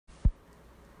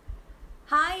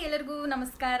Hi, ಎಲ್ಲರಿಗೂ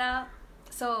ನಮಸ್ಕಾರ.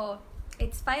 So,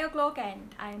 it's 5 o'clock and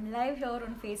I'm live here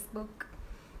on Facebook.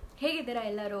 ಹೇಗಿದ್ದೀರಾ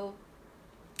ಎಲ್ಲರೂ?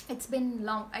 It's been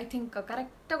long. I think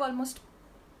ಕರೆಕ್ಟಾಗಿ ಆಲ್ಮೋಸ್ಟ್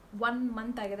 1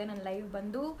 month ಆಗಿದೆ ನಾನು ಲೈವ್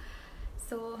ಬಂದು.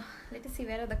 So, let us see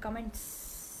where are the comments.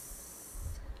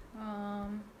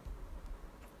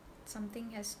 Something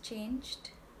has changed.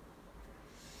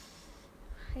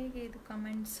 ಹೇಗೆ ಇದು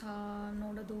ಕಮೆಂಟ್ಸ್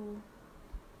ನೋಡೋದು?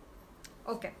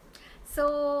 ಓಕೆ. ಸೊ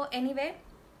ಎನಿವೇ,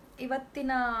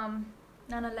 ಇವತ್ತಿನ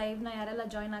ನಾನು ಲೈವ್ನ ಯಾರೆಲ್ಲ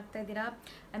ಜಾಯ್ನ್ ಆಗ್ತಾ ಇದ್ದೀರಾ,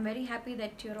 I am very happy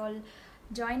that your all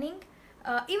joining.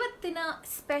 ಇವತ್ತಿನ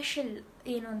ಸ್ಪೆಷಲ್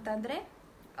ಏನು ಅಂತಂದರೆ,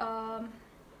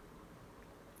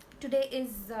 today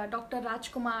is doctor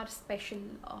Rajkumar special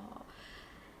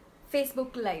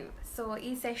Facebook live. So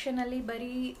ಈ ಸೆಷನಲ್ಲಿ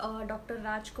ಬರೀ ಡಾಕ್ಟರ್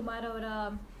ರಾಜ್ಕುಮಾರ್ ಅವರ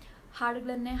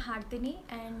ಹಾಡುಗಳನ್ನೇ ಹಾಡ್ತೀನಿ.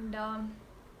 ಆ್ಯಂಡ್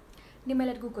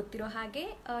ನಿಮ್ಮೆಲ್ಲರಿಗೂ ಗೊತ್ತಿರೋ ಹಾಗೆ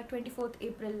 24th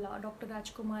April ಡಾಕ್ಟರ್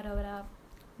ರಾಜ್ಕುಮಾರ್ ಅವರ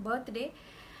ಬರ್ತ್ಡೇ.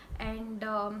 ಆ್ಯಂಡ್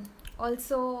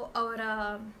ಆಲ್ಸೋ ಅವರ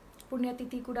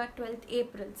ಪುಣ್ಯತಿಥಿ ಕೂಡ 12th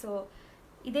April. ಸೊ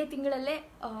ಇದೇ ತಿಂಗಳಲ್ಲೇ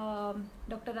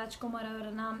ಡಾಕ್ಟರ್ ರಾಜ್ಕುಮಾರ್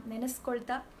ಅವರನ್ನು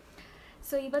ನೆನೆಸ್ಕೊಳ್ತಾ,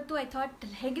 ಸೊ ಇವತ್ತು ಐ ಥಾಟ್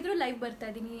ಹೇಗಿದ್ರೂ ಲೈವ್ ಬರ್ತಾ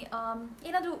ಇದ್ದೀನಿ,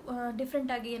 ಏನಾದರೂ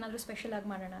ಡಿಫ್ರೆಂಟಾಗಿ ಏನಾದರೂ ಸ್ಪೆಷಲ್ ಆಗಿ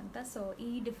ಮಾಡೋಣ ಅಂತ. ಸೊ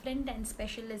ಈ different and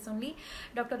special is only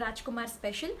doctor Rajkumar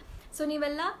special. So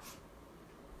ನೀವೆಲ್ಲ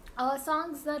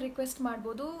ಸಾಂಗ್ಸ್ನ ರಿಕ್ವೆಸ್ಟ್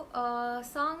ಮಾಡ್ಬೋದು.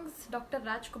 ಸಾಂಗ್ಸ್ ಡಾಕ್ಟರ್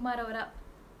ರಾಜ್ಕುಮಾರ್ ಅವರ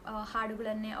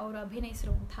ಹಾಡುಗಳನ್ನೇ, ಅವರು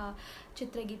ಅಭಿನಯಿಸಿರುವಂತಹ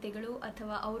ಚಿತ್ರಗೀತೆಗಳು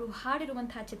ಅಥವಾ ಅವರು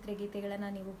ಹಾಡಿರುವಂತಹ ಚಿತ್ರಗೀತೆಗಳನ್ನು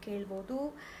ನೀವು ಕೇಳ್ಬೋದು.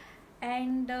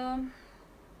 And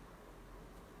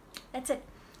that's it.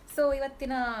 ಸೊ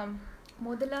ಇವತ್ತಿನ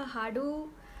ಮೊದಲ ಹಾಡು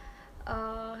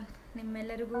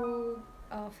ನಿಮ್ಮೆಲ್ಲರಿಗೂ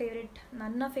ಫೇವ್ರೆಟ್,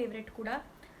 ನನ್ನ ಫೇವ್ರೆಟ್ ಕೂಡ,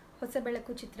 ಹೊಸ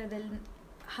ಬೆಳಕು ಚಿತ್ರದಲ್ಲಿ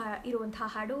ಇರುವಂತಹ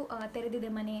ಹಾಡು,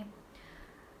 ತೆರೆದಿದೆ ಮನೆ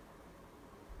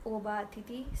ಓಬ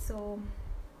ಅತಿಥಿ. ಸೊ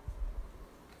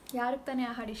ಯಾರಿಗೆ ತಾನೇ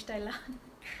ಆ ಹಾಡು ಇಷ್ಟ ಇಲ್ಲ?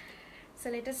 So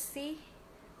let us see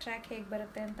track ಹೇಗೆ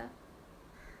ಬರುತ್ತೆ ಅಂತ.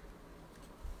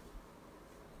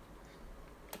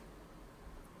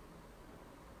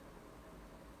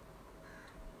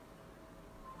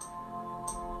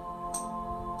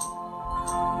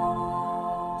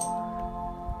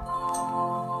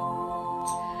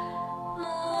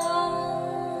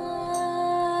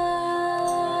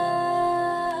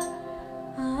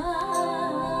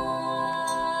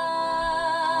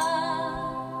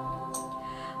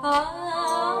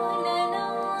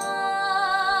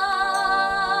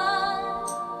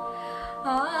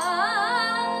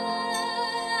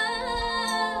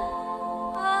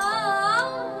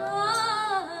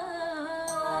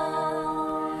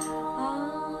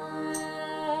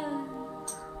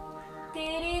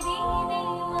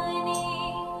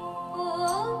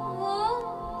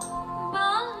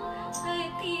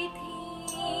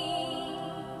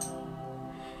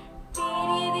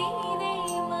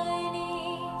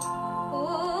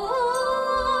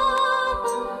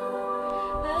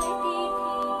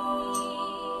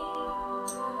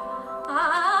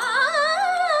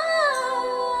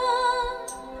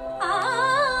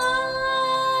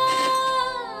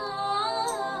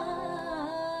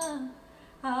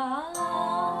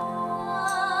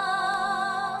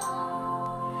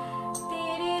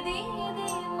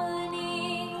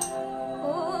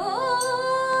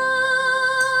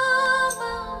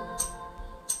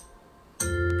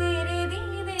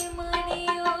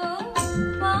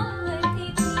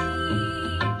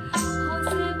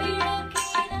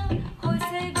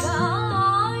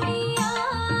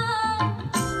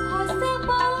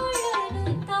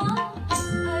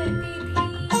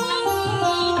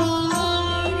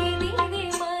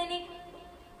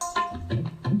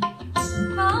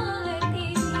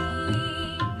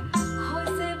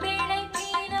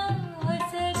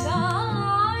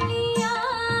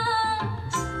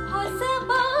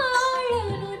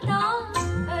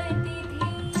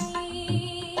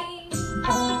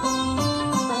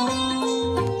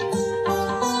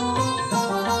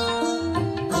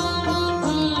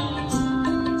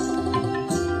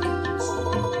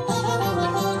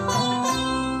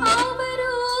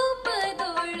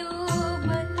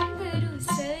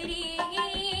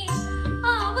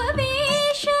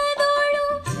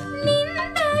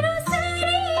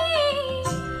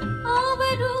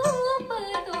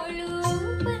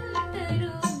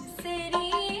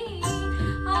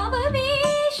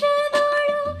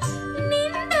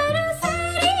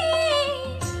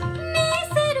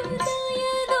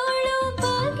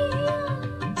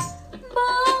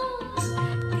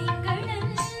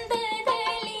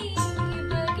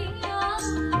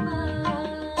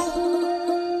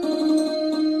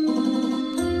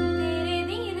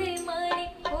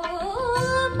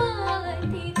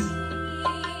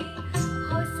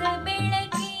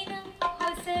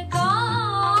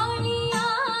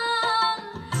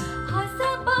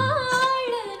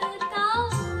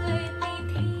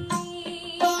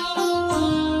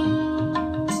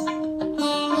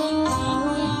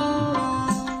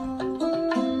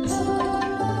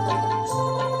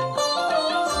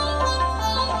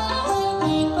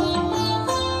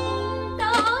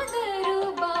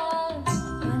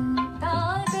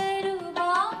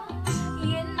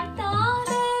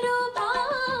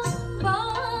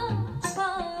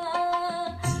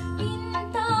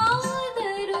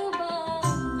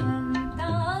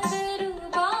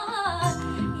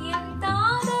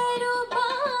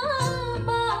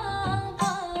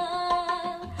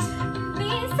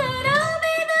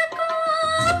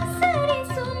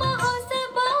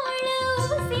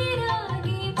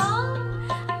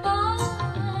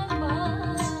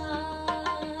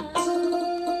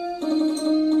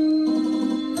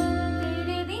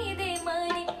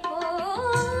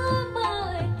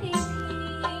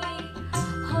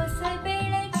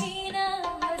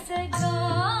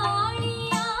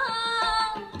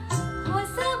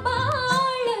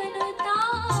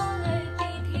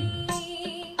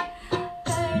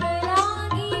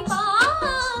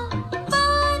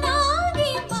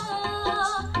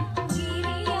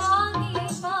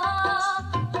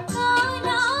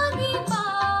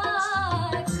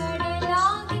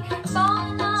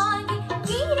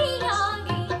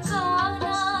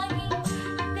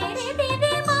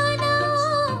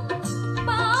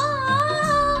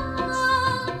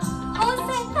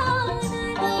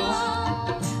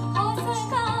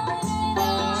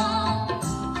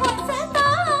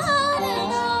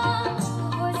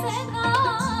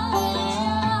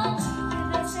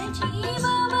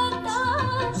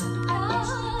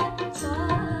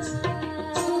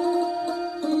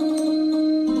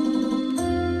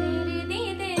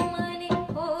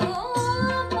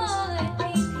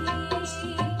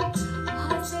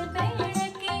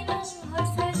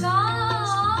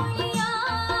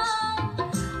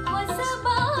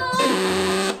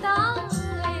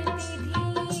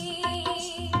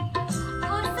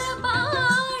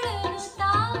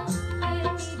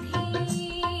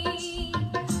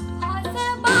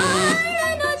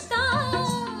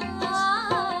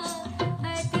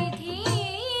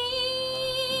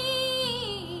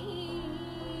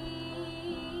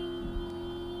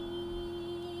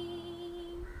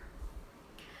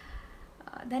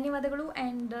 ಧನ್ಯವಾದಗಳು.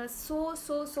 And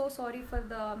so sorry for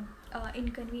the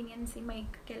inconvenience. ಈ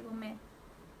ಮೈಕ್ ಕೆಲವೊಮ್ಮೆ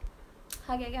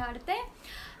ಹಾಗೆ ಹಾಡುತ್ತೆ.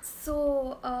 ಸೊ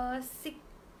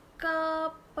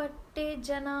ಸಿಕ್ಕಾಪಟ್ಟೆ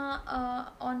ಜನ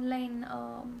ಆನ್ಲೈನ್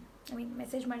ಐ ಮೀನ್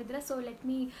ಮೆಸೇಜ್ ಮಾಡಿದ್ರೆ. So let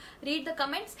me read the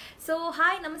comments. So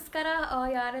hi, ನಮಸ್ಕಾರ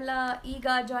ಯಾರೆಲ್ಲ ಈಗ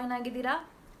ಜಾಯ್ನ್ ಆಗಿದ್ದೀರಾ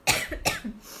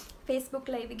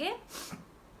ಫೇಸ್ಬುಕ್ ಲೈವ್ಗೆ.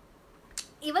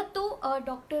 ಇವತ್ತು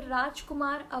ಡಾಕ್ಟರ್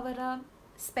ರಾಜ್ಕುಮಾರ್ ಅವರ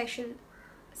ಸ್ಪೆಷಲ್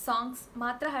ಸಾಂಗ್ಸ್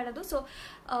ಮಾತ್ರ ಹಾಡೋದು. ಸೊ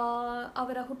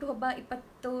ಅವರ ಹುಟ್ಟುಹಬ್ಬ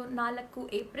 24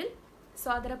 ಏಪ್ರಿಲ್. ಸೊ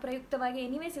ಅದರ ಪ್ರಯುಕ್ತವಾಗಿ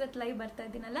ಎನಿವೇಸ್ ಇವತ್ತು ಲೈವ್ ಬರ್ತಾ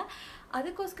ಇದ್ದೀನಲ್ಲ,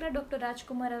 ಅದಕ್ಕೋಸ್ಕರ ಡಾಕ್ಟರ್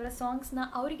ರಾಜ್ಕುಮಾರ್ ಅವರ ಸಾಂಗ್ಸ್ನ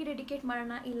ಅವರಿಗೆ ಡೆಡಿಕೇಟ್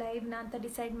ಮಾಡೋಣ ಈ ಲೈವ್ನ ಅಂತ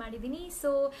ಡಿಸೈಡ್ ಮಾಡಿದ್ದೀನಿ. ಸೊ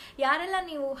ಯಾರೆಲ್ಲ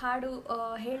ನೀವು ಹಾಡು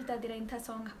ಹೇಳ್ತಾ ಇದ್ದೀರಾ ಇಂಥ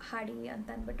ಸಾಂಗ್ ಹಾಡಿ ಅಂತ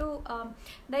ಅಂದ್ಬಿಟ್ಟು,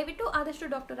 ದಯವಿಟ್ಟು ಆದಷ್ಟು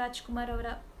ಡಾಕ್ಟರ್ ರಾಜ್ಕುಮಾರ್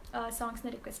ಅವರ ಸಾಂಗ್ಸ್ನ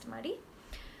ರಿಕ್ವೆಸ್ಟ್ ಮಾಡಿ.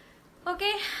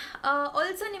 ಓಕೆ,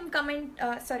 ಆಲ್ಸೋ ನಿಮ್ಮ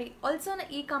ಆಲ್ಸೋ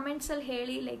ಈ ಕಮೆಂಟ್ಸಲ್ಲಿ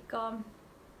ಹೇಳಿ, ಲೈಕ್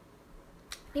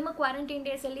ನಿಮ್ಮ ಕ್ವಾರಂಟೈನ್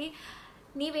ಡೇಸಲ್ಲಿ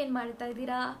ನೀವೇನು ಮಾಡ್ತಾ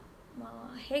ಇದ್ದೀರಾ,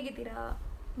 ಹೇಗಿದ್ದೀರಾ,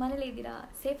 ಮನೇಲಿ ಇದ್ದೀರಾ,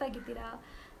 ಸೇಫ್ ಆಗಿದ್ದೀರಾ,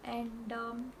 ಆ್ಯಂಡ್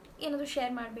ಏನಾದರೂ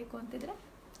ಶೇರ್ ಮಾಡಬೇಕು ಅಂತಿದ್ರೆ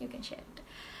you can share it.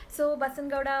 So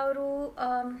Basanagouda ಅವರು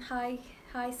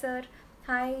hi sir,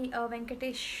 hi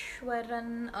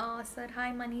Venkateswaran sir,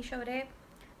 hi Manish ಅವರೇ,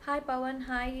 hi Pavan,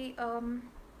 hi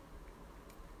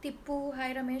Tippu,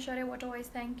 hi Ramesh ಅವರೇ, what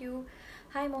voice, thank you,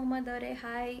 hi Mohammed ಅವರೇ,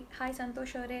 ಹಾಯ್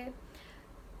ಸಂತೋಷ್ ಅವರೇ,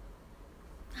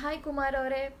 ಹಾಯ್ ಕುಮಾರ್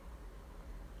ಅವರೇ.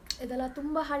 ಇದೆಲ್ಲ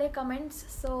ತುಂಬ ಹಳೆ comments.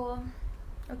 So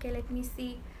okay, let me see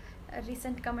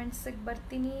recent ಕಮೆಂಟ್ಸಿಗೆ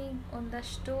ಬರ್ತೀನಿ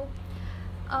ಒಂದಷ್ಟು.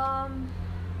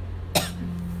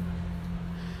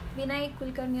 ವಿನಯ್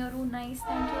ಕುಲಕರ್ಣಿ ಅವರು, nice,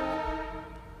 thank you.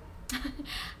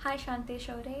 Hi Shantesh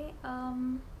ಅವರೇ,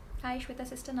 ಹಾಯ್ ಶ್ವೇತಾ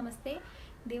ಸಿಸ್ಟರ್, ನಮಸ್ತೆ.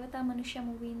 ದೇವತಾ ಮನುಷ್ಯ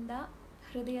ಮೂವಿಯಿಂದ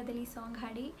ಹೃದಯದಲ್ಲಿ ಸಾಂಗ್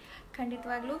ಹಾಡಿ.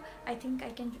 ಖಂಡಿತವಾಗ್ಲೂ I think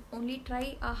I can only try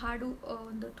ಆ ಹಾಡು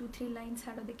ಒಂದು 2-3 ಲೈನ್ಸ್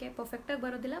ಹಾಡೋದಕ್ಕೆ. ಪರ್ಫೆಕ್ಟಾಗಿ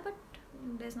ಬರೋದಿಲ್ಲ, but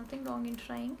there is nothing wrong in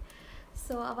trying.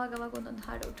 So ಅವಾಗವಾಗ ಒಂದೊಂದು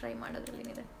ಹಾಡು ಟ್ರೈ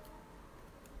ಮಾಡೋದ್ರಲ್ಲೇನಿದೆ.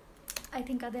 ಐ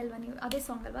ಥಿಂಕ್ ಅದೇ ಅಲ್ವಾ, ನೀವು ಅದೇ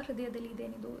ಸಾಂಗ್ ಅಲ್ವಾ, ಹೃದಯದಲ್ಲಿ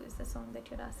ಇದೇನಿದು is the song that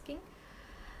your asking.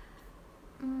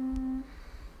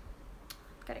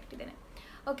 Correct ಇದ್ದೇನೆ.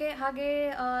 ಓಕೆ, ಹಾಗೆ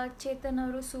ಚೇತನ್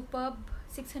ಅವರು superb,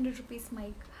 600 rupees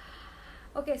mic.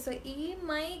 Okay, so ಈ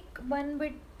ಮೈಕ್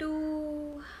ಬಂದ್ಬಿಟ್ಟು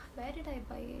where did I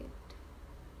by it?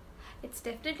 It's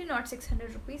definitely not 600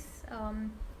 rupees.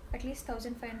 At least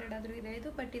 1500 ಆದರೂ ಇದೆ ಇದು.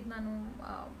 ಬಟ್ ಇದು ನಾನು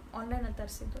ಆನ್ಲೈನಲ್ಲಿ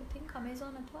ತರಿಸಿದ್ದು, ಐ ಥಿಂಕ್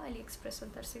ಅಮೆಝಾನ್ ಅಥವಾ Ali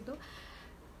ಎಕ್ಸ್ಪ್ರೆಸ್ಸಲ್ಲಿ ತರಿಸಿದ್ದು,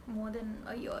 more than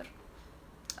a year.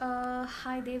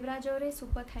 Hi Devaraj ಅವರೇ,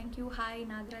 super, thank you. Hi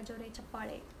Nagaraj ಅವರೇ,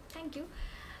 ಚಪ್ಪಾಳೆ, thank you.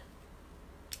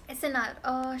 SNR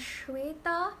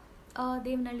Shweta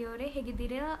Devanahalli ಅವರೇ,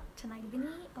 ಹೇಗಿದ್ದೀರಾ?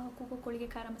 ಚೆನ್ನಾಗಿದ್ದೀನಿ. ಕೂಗೋ ಕೋಳಿಗೆ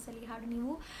ಖಾರ ಮಸಾಲೆ ಹಾಡು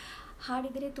ನೀವು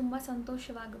ಹಾಡಿದರೆ ತುಂಬ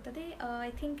ಸಂತೋಷವಾಗುತ್ತದೆ. ಐ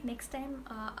ಥಿಂಕ್ ನೆಕ್ಸ್ಟ್ ಟೈಮ್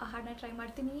ಆ ಹಾಡನ್ನ ಟ್ರೈ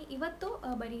ಮಾಡ್ತೀನಿ. ಇವತ್ತು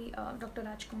ಬರೀ ಡಾಕ್ಟರ್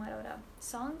ರಾಜ್ಕುಮಾರ್ ಅವರ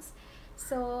ಸಾಂಗ್ಸ್.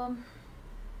 ಸೊ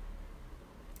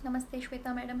ನಮಸ್ತೆ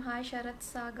ಶ್ವೇತಾ ಮೇಡಮ್, ಹಾಯ್ ಶರತ್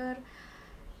ಸಾಗರ್,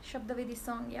 ಶಬ್ದವೇದಿ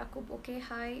ಸಾಂಗ್ ಯಾಕೂಬ್, ಓಕೆ,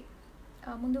 ಹಾಯ್.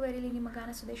 ಮುಂದುವರಿಲಿ ನಿಮ್ಮ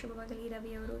ಗಾನ ಸುದೇ ಶುಭವಾಗಲಿ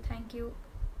ರವಿ ಅವರು, ಥ್ಯಾಂಕ್ ಯು.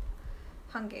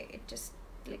 ಹಾಗೆ ಇಟ್ ಜಸ್ಟ್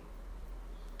ಲೈಕ್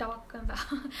ಟಾಕ್ ಅಂತ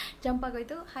ಜಂಪ್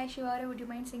ಆಗೋಯ್ತು. ಹಾಯ್ ಶಿವ ಅವರೇ, would you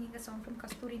mind singing a song from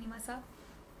ಕಸ್ತೂರಿ ನಿವಾಸ?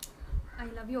 ಐ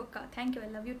ಲವ್ ಯು ಅಕ್ಕ, thank you. I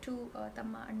love you to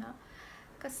ತಮ್ಮ ಅಣ್ಣ.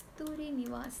 ಕಸ್ತೂರಿ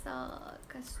ನಿವಾಸ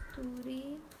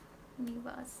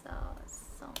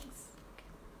ಸಾಂಗ್ಸ್.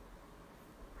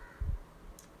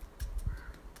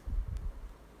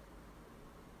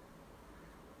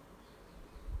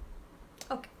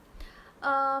 ಓಕೆ,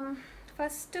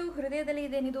 ಫಸ್ಟು ಹೃದಯದಲ್ಲಿ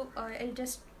ಇದೇನಿದು, ಐ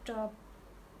ಜಸ್ಟ್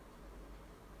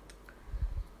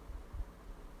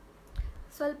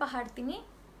ಸ್ವಲ್ಪ ಹಾಡ್ತೀನಿ.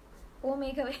 ಓ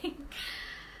ಮೇಘವೇ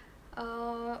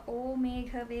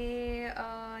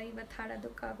ಇವತ್ತು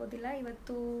ಹಾಡೋದಕ್ಕಾಗೋದಿಲ್ಲ.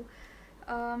 ಇವತ್ತು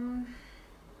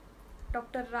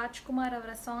ಡಾಕ್ಟರ್ ರಾಜ್ಕುಮಾರ್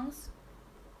ಅವರ songs.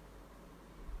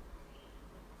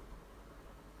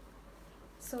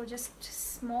 So just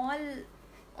small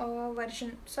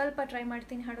version ಸ್ವಲ್ಪ ಟ್ರೈ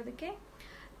ಮಾಡ್ತೀನಿ ಹಾಡೋದಕ್ಕೆ.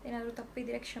 ಏನಾದರೂ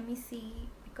ತಪ್ಪಿದ್ರೆ ಕ್ಷಮಿಸಿ,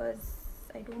 because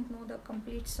I don't know the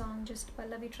complete song. Just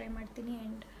Pallavi try ಮಾಡ್ತೀನಿ.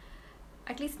 ಆ್ಯಂಡ್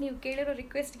ಅಟ್ಲೀಸ್ಟ್ ನೀವು ಕೇಳಿರೋ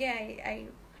ರಿಕ್ವೆಸ್ಟ್ಗೆ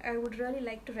I would really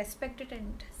like to respect it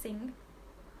and sing.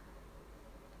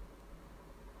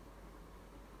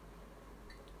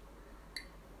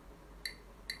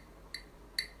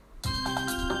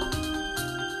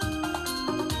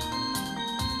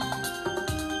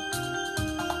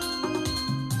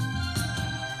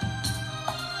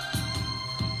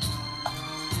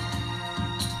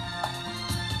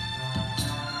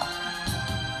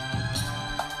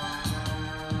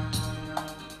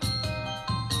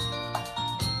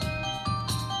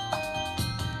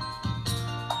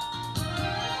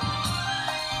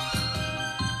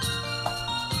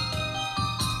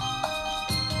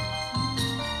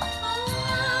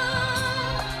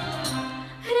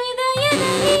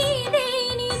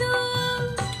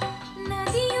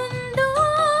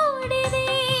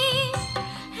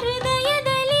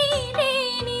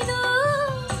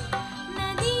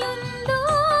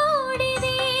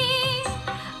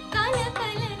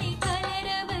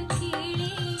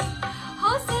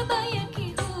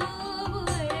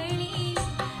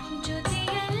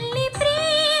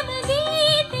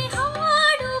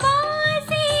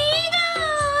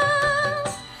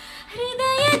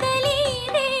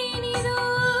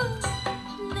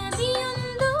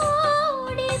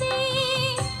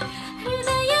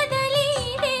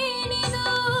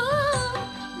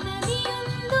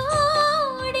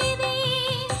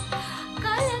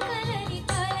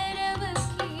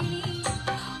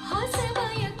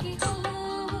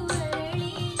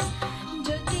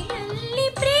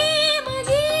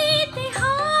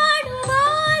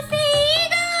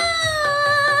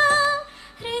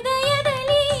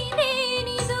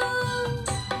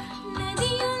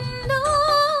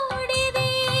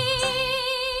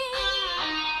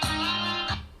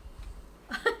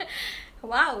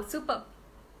 Wow super.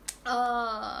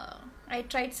 I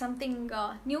tried something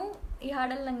new. ಈ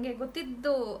ಹಾಡಲ್ಲಿ ನನಗೆ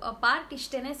ಗೊತ್ತಿದ್ದು ಪಾರ್ಟ್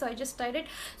ಇಷ್ಟೇ, so I just tried it.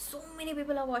 So many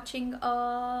people are watching.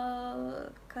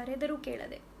 ಕರೆದರೂ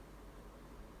ಕೇಳದೆ.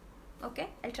 Okay,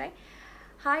 I try.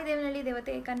 Hi Devanahalli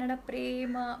ದೇವತೆ, ಕನ್ನಡ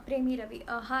ಪ್ರೇಮಿ Ravi.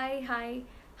 Hi hi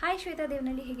hi Shweta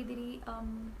Devanahalli, ಹೇಗಿದ್ದೀರಿ?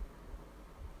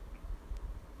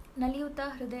 ನಲಿಯುತ್ತ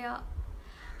ಹೃದಯ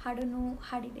ಹಾಡನ್ನು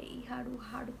ಹಾಡಿದೆ. ಈ ಹಾಡು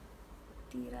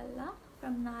ಹಾಡುತ್ತೀರಲ್ಲ?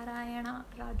 From Narayana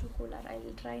Raju Kolar.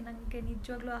 I try. ನನಗೆ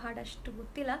ನಿಜವಾಗ್ಲೂ ಆ ಹಾಡಷ್ಟು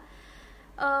ಗೊತ್ತಿಲ್ಲ.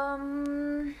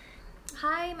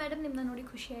 ಹಾಯ್ ಮೇಡಮ್, ನಿಮ್ಮನ್ನ ನೋಡಿ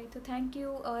ಖುಷಿ ಆಯಿತು. ಥ್ಯಾಂಕ್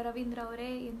ಯು ರವೀಂದ್ರ ಅವರೇ.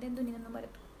 ಎಂದೆಂದು ನಿನ್ನನ್ನು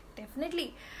ಮರೆತು. ಡೆಫಿನೆಟ್ಲಿ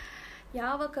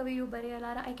ಯಾವ ಕವಿಯು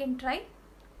ಬರೆಯಲಾರ. I can try.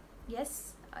 S,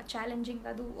 challenging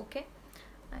ಅದು. Okay,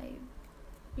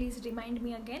 please remind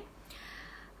me again.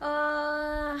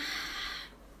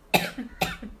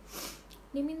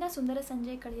 ನಿಮ್ಮಿಂದ ಸುಂದರ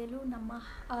ಸಂಜೆ ಕಳೆಯಲು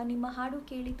ನಿಮ್ಮ ಹಾಡು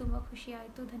ಕೇಳಿ ತುಂಬ ಖುಷಿ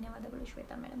ಆಯಿತು. ಧನ್ಯವಾದಗಳು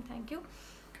Shweta madam. Thank you.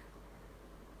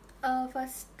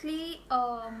 Firstly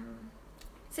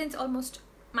since almost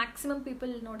maximum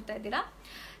people ನೋಡ್ತಾ ಇದ್ದೀರಾ,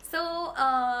 ಸೊ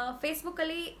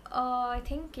ಫೇಸ್ಬುಕ್ಕಲ್ಲಿ ಐ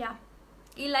ಥಿಂಕ್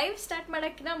ಈ ಲೈವ್ ಸ್ಟಾರ್ಟ್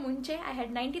ಮಾಡೋಕ್ಕಿಂತ ಮುಂಚೆ I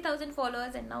had 90,000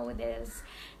 followers and now there is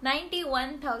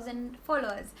 91,000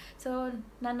 followers. So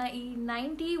ನನ್ನ ಈ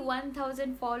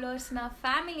 91,000 ಫಾಲೋವರ್ಸ್ನ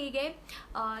ಫ್ಯಾಮಿಲಿಗೆ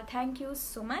ಥ್ಯಾಂಕ್ ಯು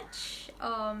ಸೋ ಮಚ್.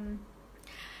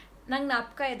 ನಂಗೆ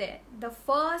ಜ್ಞಾಪಕ ಇದೆ, ದ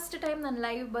ಫಸ್ಟ್ ಟೈಮ್ ನನ್ನ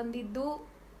ಲೈವ್ ಬಂದಿದ್ದು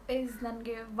ಈಸ್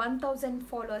ನನಗೆ 1,000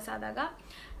 ಫಾಲೋವರ್ಸ್ ಆದಾಗ,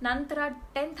 ನಂತರ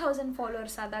 10,000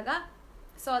 ಫಾಲೋವರ್ಸ್ ಆದಾಗ,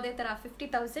 ಸೊ ಅದೇ ಥರ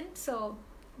 50,000. So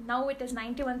now it is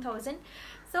 91,000.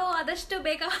 So ಆದಷ್ಟು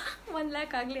ಬೇಗ 1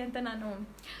 lakh ಆಗಲಿ ಅಂತ ನಾನು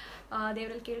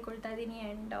ದೇವರಲ್ಲಿ ಕೇಳ್ಕೊಳ್ತಾ ಇದ್ದೀನಿ.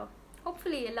 ಆ್ಯಂಡ್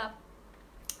ಹೋಪ್ಫುಲಿ ಎಲ್ಲ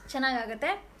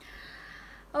ಚೆನ್ನಾಗಾಗತ್ತೆ.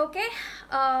 ಓಕೆ,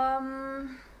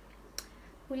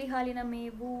 ಹುಲಿ ಹಾಲಿನ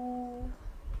ಮೇವು,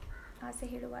 ಆಸೆ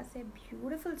ಹೇಳುವ ಆಸೆ,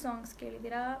 ಬ್ಯೂಟಿಫುಲ್ ಸಾಂಗ್ಸ್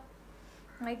ಕೇಳಿದ್ದೀರಾ.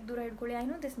 ಮೈಕ್ ದೂರ ಇಟ್ಕೊಳ್ಳಿ. I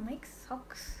know this mic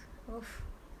socks.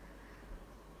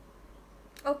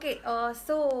 Okay,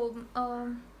 so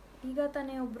ಈಗ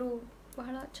ತಾನೇ ಒಬ್ಬರು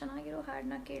ಬಹಳ ಚೆನ್ನಾಗಿರೋ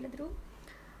ಹಾಡನ್ನ ಕೇಳಿದ್ರು.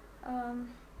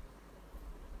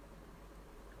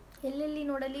 ಎಲ್ಲೆಲ್ಲಿ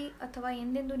ನೋಡಲಿ ಅಥವಾ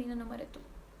ಎಂದೆಂದು ನಿನ್ನನ್ನು ಮರೆತು.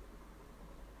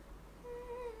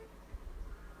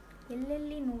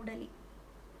 ಎಲ್ಲೆಲ್ಲಿ ನೋಡಲಿ,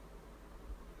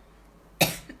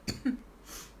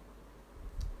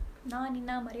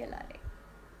 ನಿನ್ನ ಮರೆಯಲಾರೆ.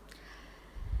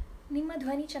 ನಿಮ್ಮ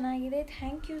ಧ್ವನಿ ಚೆನ್ನಾಗಿದೆ.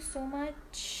 Thank you so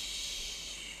much.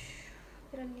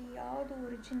 ಇದರಲ್ಲಿ ಯಾವುದು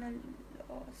ಒರಿಜಿನಲ್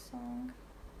ಸಾಂಗ್?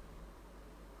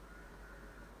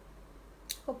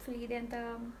 ಹೋಪ್ಫುಲಿ ಇದೆ ಅಂತ.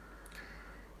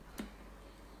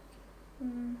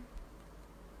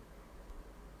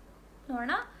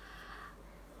 ನೋಡೋಣ.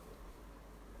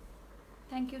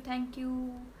 Thank you.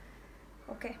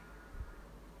 Okay.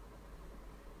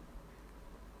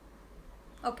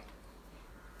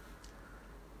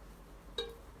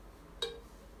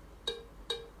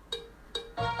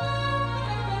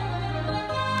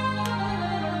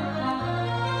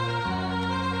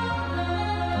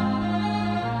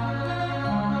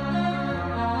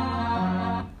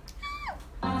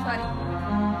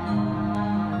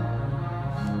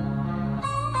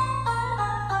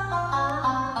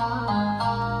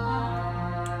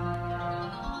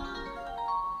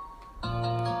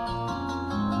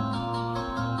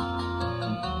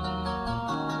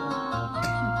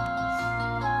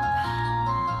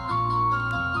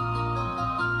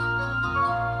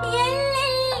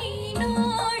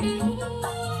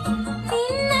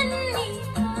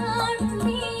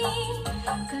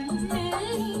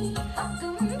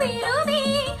 ತುಂಬಿರುವೆ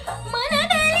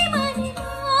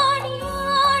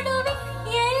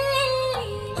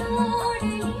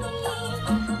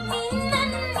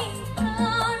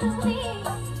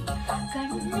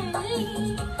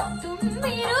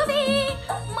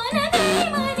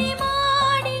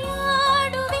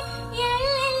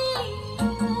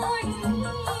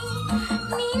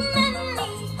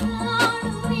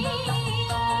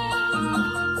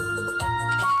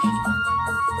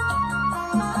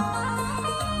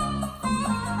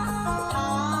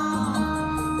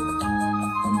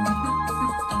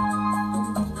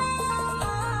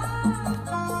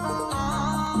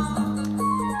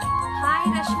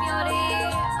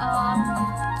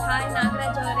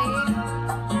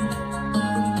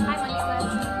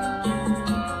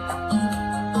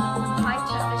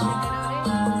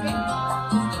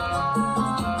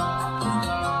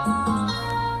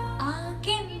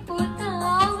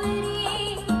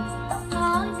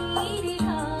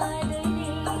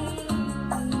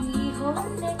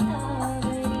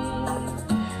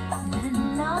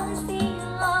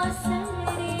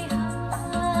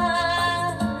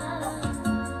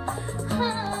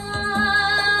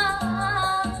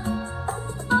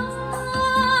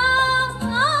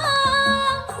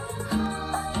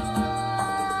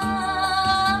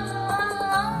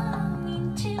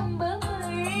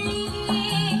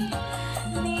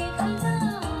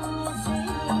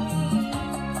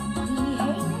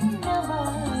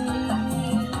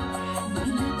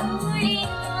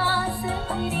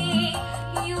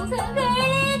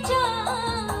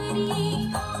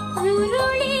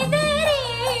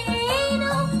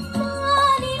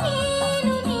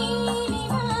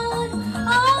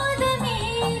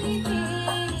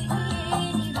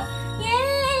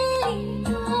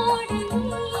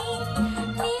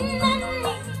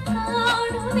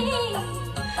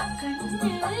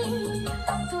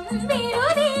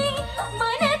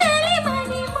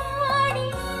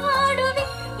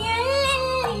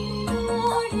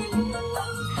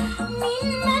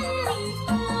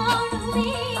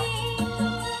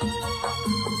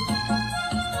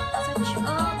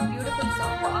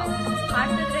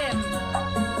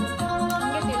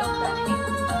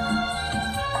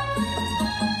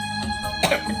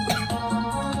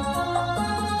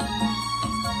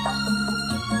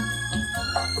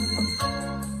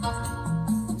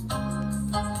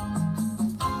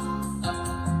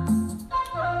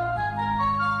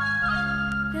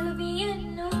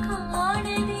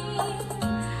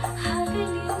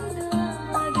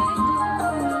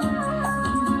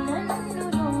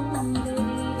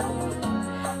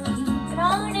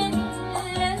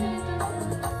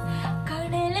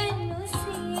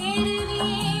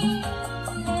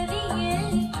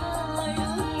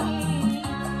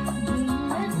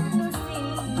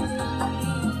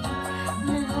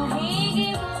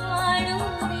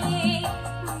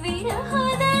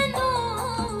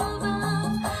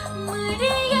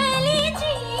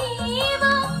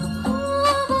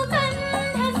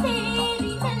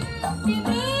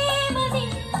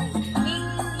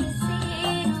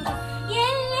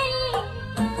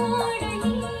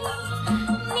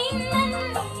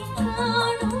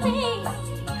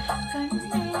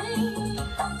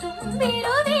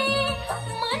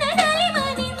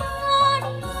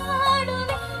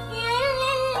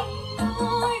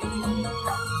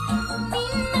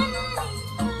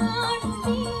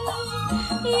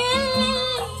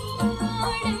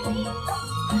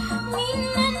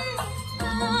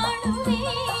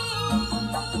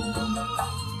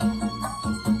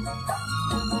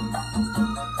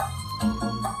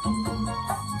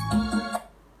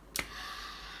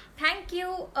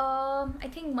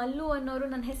thinking Mallu ಅನ್ನೋರು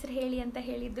ನನ್ನ ಹೆಸರು ಹೇಳಿ ಅಂತ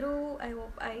ಹೇಳಿದರು. I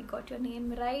hope I got your name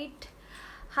right.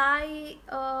 Hi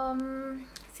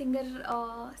singer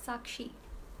Sakshi.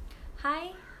 Hi.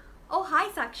 O hi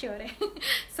ಸಾಕ್ಷಿ ಅವರೇ.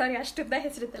 ಸಾರಿ, ಅಷ್ಟುದ್ದ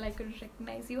ಹೆಸರುತ್ತಲ್ಲ, I could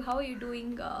recognise you. How you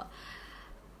doing?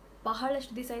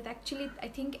 ಬಹಳಷ್ಟು ದಿವಸ ಆಯ್ತು actually. I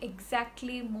think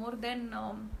exactly more than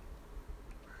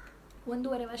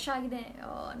 1.5 ವರ್ಷ ಆಗಿದೆ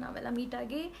ನಾವೆಲ್ಲ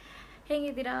ಮೀಟಾಗಿ.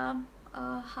 ಹೇಗಿದ್ದೀರಾ?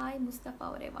 ಹಾಯ್ ಮುಸ್ತಫಾ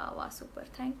ಅವರೇ. ವಾ super,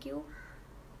 thank you.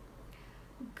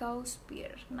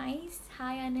 ಗೌಸ್ಪಿಯರ್ nice.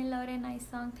 Hi Anil ಅವರೇ, nice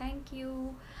song, thank you.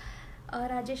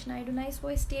 Rajesh Naidu, nice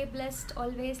voice, stay blessed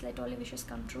always, let all wishes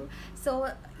come true. So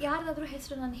ಯಾರ್ದಾದ್ರೂ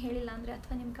ಹೆಸರು ನಾನು ಹೇಳಿಲ್ಲ ಅಂದರೆ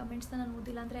ಅಥವಾ ನಿಮ್ಮ ಕಮೆಂಟ್ಸ್ನ ನಾನು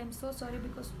ಓದಿಲ್ಲ ಅಂದರೆ I am so sorry,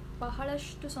 because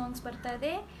ಬಹಳಷ್ಟು ಸಾಂಗ್ಸ್ ಬರ್ತಾ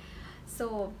ಇದೆ, ಸೊ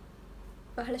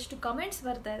ಬಹಳಷ್ಟು ಕಮೆಂಟ್ಸ್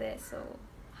ಬರ್ತಾ ಇದೆ. ಸೊ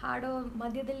ಹಾಡೋ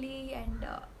ಮಧ್ಯದಲ್ಲಿ ಆ್ಯಂಡ್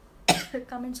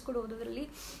ಕಮೆಂಟ್ಸ್ ಕೂಡ ಓದೋದ್ರಲ್ಲಿ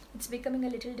it's becoming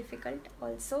a little difficult.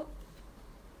 Also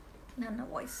ನನ್ನ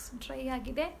ವಾಯ್ಸ್ ಡ್ರೈ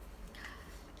ಆಗಿದೆ,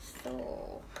 ಸೊ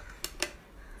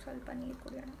ಸ್ವಲ್ಪ ನೀರು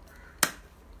ಕುಡಿಯೋಣ.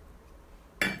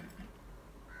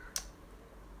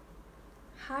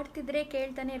 ಹಾಡ್ತಿದ್ರೆ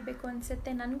ಕೇಳ್ತಾನೆ ಇರಬೇಕು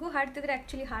ಅನಿಸುತ್ತೆ. ನನಗೂ ಹಾಡ್ತಿದ್ರೆ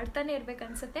ಆ್ಯಕ್ಚುಲಿ ಹಾಡ್ತಾನೆ ಇರಬೇಕು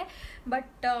ಅನಿಸುತ್ತೆ,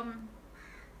 ಬಟ್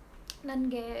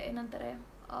ನನಗೆ ಏನಂತಾರೆ,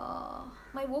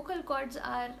 ಮೈ vocal cards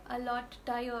R a lot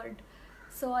tired.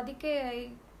 So ಅದಕ್ಕೆ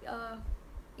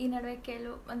ಈ ನಡುವೆ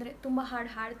ಅಂದರೆ ತುಂಬ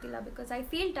ಹಾಡ್ತಿಲ್ಲ, ಬಿಕಾಸ್ ಐ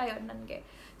ಫೀಲ್ ಟಯರ್ಡ್. ನನಗೆ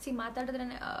ಮಾತಾಡಿದ್ರೆ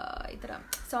ಈ ಥರ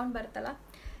ಸೌಂಡ್ ಬರುತ್ತಲ್ಲ,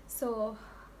 ಸೊ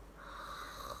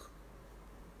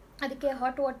ಅದಕ್ಕೆ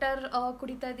ಹಾಟ್ ವಾಟರ್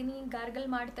ಕುಡಿತಾ ಇದ್ದೀನಿ, ಗಾರ್ಗಲ್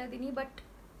ಮಾಡ್ತಾ ಇದ್ದೀನಿ. But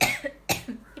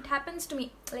it happens to me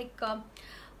like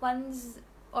once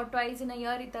or twice in a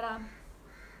year ಈ ಥರ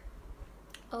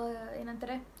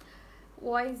ಏನಂತಾರೆ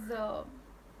voice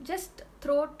just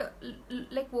throat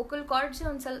like vocal cards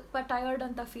ಒಂದು ಸ್ವಲ್ಪ ಟಯರ್ಡ್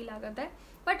ಅಂತ ಫೀಲ್ ಆಗುತ್ತೆ.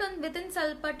 ಬಟ್ ಒಂದು ವಿತಿನ್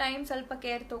ಸ್ವಲ್ಪ ಟೈಮ್ ಸ್ವಲ್ಪ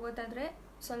ಕೇರ್ ತೊಗೋತಾಯಿದ್ರೆ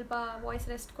ಸ್ವಲ್ಪ ವಾಯ್ಸ್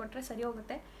ರೆಸ್ಟ್ ಕೊಟ್ಟರೆ ಸರಿ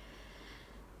ಹೋಗುತ್ತೆ.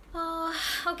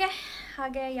 ಓಕೆ,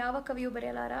 ಹಾಗೆ ಯಾವ ಕವಿಯೂ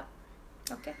ಬರೆಯಲಾರ.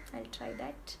 Okay, I try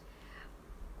that.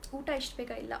 ಊಟ ಇಷ್ಟು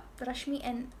ಬೇಗ ಇಲ್ಲ. Rashmi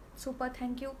N, super,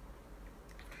 thank you.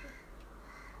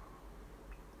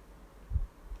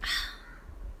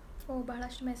 ಓ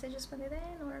ಬಹಳಷ್ಟು ಮೆಸೇಜಸ್ ಬಂದಿದೆ,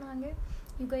 ನೋಡೋಣ. ಹಾಗೆ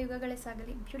ಯುಗ ಯುಗಗಳೇ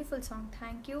ಸಾಗಲಿ, ಬ್ಯೂಟಿಫುಲ್ ಸಾಂಗ್,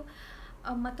 ಥ್ಯಾಂಕ್ ಯು.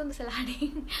 ಮತ್ತೊಂದು ಸಲ ಹಾಡಿ.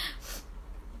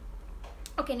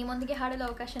 ಓಕೆ, ನಿಮ್ಮೊಂದಿಗೆ ಹಾಡಲು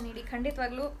ಅವಕಾಶ ನೀಡಿ,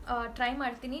 ಖಂಡಿತವಾಗ್ಲೂ ಟ್ರೈ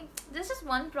ಮಾಡ್ತೀನಿ. ದಿಸ್ ಇಸ್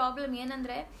ಒನ್ ಪ್ರಾಬ್ಲಮ್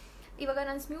ಏನಂದರೆ, ಇವಾಗ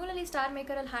ನಾನು ಸ್ಮ್ಯೂಲಲ್ಲಿ ಸ್ಟಾರ್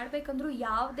ಮೇಕರಲ್ಲಿ ಹಾಡಬೇಕಂದ್ರೂ,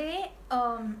 ಯಾವುದೇ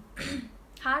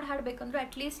ಹಾಡು ಹಾಡಬೇಕಂದ್ರೂ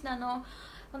ಅಟ್ಲೀಸ್ಟ್ ನಾನು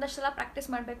ಒಂದಷ್ಟು ಸಲ ಪ್ರಾಕ್ಟೀಸ್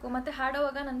ಮಾಡಬೇಕು, ಮತ್ತು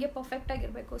ಹಾಡೋವಾಗ ನನಗೆ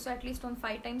ಪರ್ಫೆಕ್ಟಾಗಿರಬೇಕು. ಸೊ ಅಟ್ಲೀಸ್ಟ್ ಒಂದು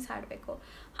 5 ಟೈಮ್ಸ್ ಹಾಡಬೇಕು.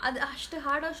 ಅದು ಅಷ್ಟು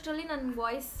ಹಾಡೋಷ್ಟರಲ್ಲಿ ನನ್ನ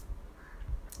ವಾಯ್ಸ್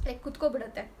ಲೈಕ್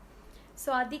ಕುತ್ಕೊಬಿಡುತ್ತೆ. ಸೊ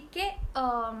ಅದಕ್ಕೆ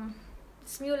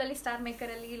ಸ್ಮ್ಯೂಲಲ್ಲಿ ಸ್ಟಾರ್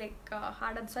ಮೇಕರಲ್ಲಿ ಲೈಕ್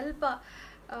ಹಾಡೋದು ಸ್ವಲ್ಪ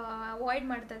ಅವಾಯ್ಡ್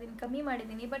ಮಾಡ್ತಾ ಇದ್ದೀನಿ, ಕಮ್ಮಿ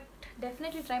ಮಾಡಿದ್ದೀನಿ. ಬಟ್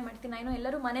ಡೆಫಿನೆಟ್ಲಿ ಟ್ರೈ ಮಾಡ್ತೀನಿ. ನಾನು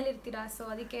ಎಲ್ಲರೂ ಮನೇಲಿ ಇರ್ತೀರಾ, ಸೊ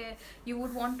ಅದಕ್ಕೆ you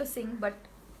would want to sing, but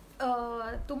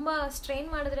ತುಂಬ ಸ್ಟ್ರೈನ್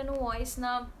ಮಾಡಿದ್ರೂ ವಾಯ್ಸ್ನ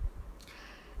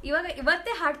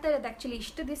ಇವತ್ತೇ ಹಾಡ್ತಾ ಇರೋದು. ಆ್ಯಕ್ಚುಲಿ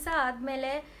ಇಷ್ಟು ದಿವಸ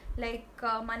ಆದಮೇಲೆ ಲೈಕ್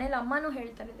ಮನೇಲಿ ಅಮ್ಮನೂ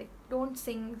ಹೇಳ್ತಾರೆ, ಲೈಕ್ ಡೋಂಟ್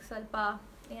ಸಿಂಗ್, ಸ್ವಲ್ಪ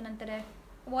ಏನಂತಾರೆ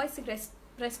ವಾಯ್ಸಿಗೆ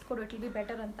ರೆಸ್ಟ್ ಕೊಡು, ಇಟ್ ವಿಲ್ ಬಿ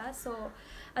ಬೆಟರ್ ಅಂತ. ಸೊ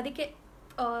ಅದಕ್ಕೆ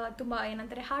ತುಂಬ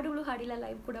ಏನಂತಾರೆ ಹಾಡುಗಳು ಹಾಡಿಲ್ಲ,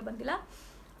 ಲೈವ್ ಕೂಡ ಬಂದಿಲ್ಲ.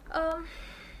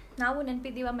 ನಾವು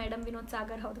ನೆನಪಿದ್ದೀವ ಮೇಡಮ್ ವಿನೋದ್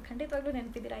ಸಾಗರ್? ಹೌದು, ಖಂಡಿತವಾಗ್ಲೂ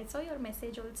ನೆನಪಿದ್ದೀರಾ. I saw your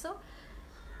message also.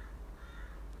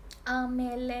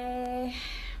 ಆಮೇಲೆ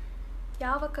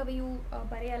ಯಾವ ಕವಿಯೂ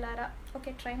ಬರೆಯಲಾರ.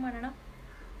 ಓಕೆ, ಟ್ರೈ ಮಾಡೋಣ.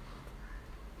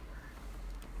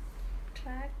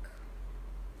 ಟ್ರ್ಯಾಕ್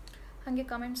ಹಾಗೆ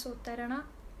ಕಮೆಂಟ್ಸ್ ಓದ್ತಾ ಇರೋಣ.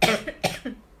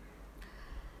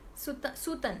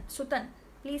 ಸುತನ್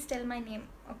please tell my name.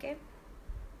 Okay,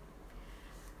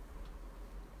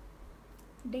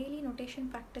 daily notation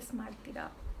practice ಮಾಡ್ತೀರಾ?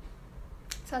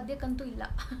 ಸದ್ಯಕ್ಕಂತೂ ಇಲ್ಲ.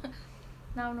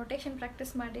 ನಾವು ನೊಟೇಷನ್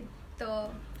ಪ್ರಾಕ್ಟೀಸ್ ಮಾಡಿದ್ದು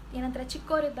ಏನಂತಾರೆ,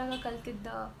 ಚಿಕ್ಕವರಿದ್ದಾಗ ಕಲ್ತಿದ್ದ,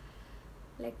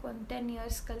 ಲೈಕ್ ಒಂದು 10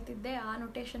 years ಕಲ್ತಿದ್ದೆ, ಆ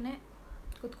ನೊಟೇಷನ್ನೇ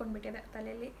ಕೂತ್ಕೊಂಡ್ಬಿಟ್ಟಿದೆ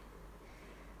ತಲೆಯಲ್ಲಿ.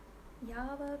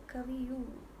 ಯಾವ ಕವಿಯೂ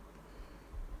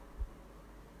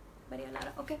ಬರೆಯಲಾರ.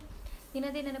 ಓಕೆ,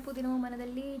 ನಿನ್ನದೇ ನೆನಪು ದಿನವೂ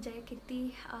ಮನದಲ್ಲಿ, ಜಯಕೀರ್ತಿ.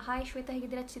 ಹಾಯ್ ಶ್ವೇತಾ,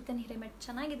 ಹೇಗಿದ್ದೀರಾ? ಚಿತ್ತನ್ ಹಿರೇಮೆಟ್,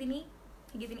 ಚೆನ್ನಾಗಿದ್ದೀನಿ.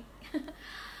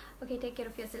 Okay, take care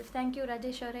of your self. Thank you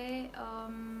Rajesh ಅವರೇ.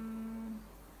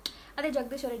 ಅದೇ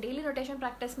ಜಗದೀಶ್ ಅವರೇ, ಡೈಲಿ ನೊಟೇಷನ್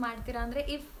ಪ್ರಾಕ್ಟೀಸ್ ಮಾಡ್ತೀರಾ ಅಂದರೆ,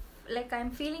 if like I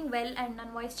am feeling well and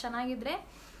ನನ್ನ ವಾಯ್ಸ್ ಚೆನ್ನಾಗಿದ್ದರೆ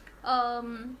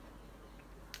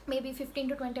may be 15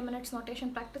 to 20 minutes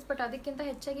notation practice. But ಅದಕ್ಕಿಂತ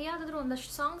ಹೆಚ್ಚಾಗಿ ಯಾವುದಾದ್ರೂ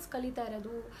ಒಂದಷ್ಟು ಸಾಂಗ್ಸ್ ಕಲಿತಾ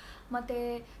ಇರೋದು, ಮತ್ತು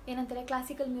ಏನಂತಾರೆ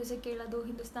ಕ್ಲಾಸಿಕಲ್ ಮ್ಯೂಸಿಕ್ ಕೇಳೋದು,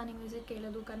 ಹಿಂದೂಸ್ತಾನಿ ಮ್ಯೂಸಿಕ್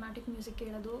ಕೇಳೋದು, ಕರ್ನಾಟಿಕ್ ಮ್ಯೂಸಿಕ್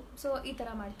ಕೇಳೋದು. ಸೊ ಈ ಥರ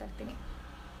ಮಾಡ್ತಾ ಇರ್ತೀನಿ.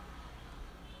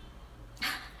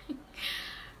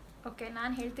 ಓಕೆ,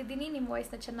 ನಾನು ಹೇಳ್ತಿದ್ದೀನಿ, ನಿಮ್ಮ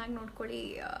ವಾಯ್ಸ್ನ ಚೆನ್ನಾಗಿ ನೋಡ್ಕೊಳ್ಳಿ.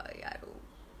 ಯಾರು?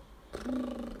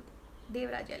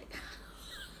 ದೇವರಾಜಲ್ಲಿ.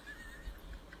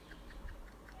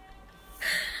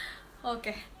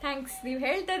 Okay, thanks. ನೀವು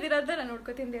ಹೇಳ್ತಾ ಇದ್ದೀರಂತ ನಾನು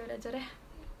ನೋಡ್ಕೋತೀನಿ ದೇವರಾಜರೇ.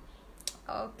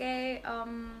 Okay,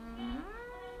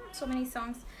 so many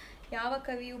songs. ಯಾವ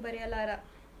ಕವಿಯೂ ಬರೆಯಲಾರ.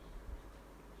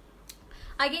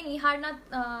 ಅಗೇನ್ ಈ ಹಾಡನ್ನ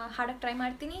ಹಾಡಕ್ಕೆ ಟ್ರೈ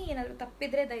ಮಾಡ್ತೀನಿ. ಏನಾದರೂ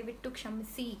ತಪ್ಪಿದರೆ ದಯವಿಟ್ಟು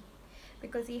ಕ್ಷಮಿಸಿ,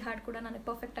 ಬಿಕಾಸ್ ಈ ಹಾಡು ಕೂಡ ನನಗೆ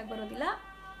ಪರ್ಫೆಕ್ಟಾಗಿ ಬರೋದಿಲ್ಲ.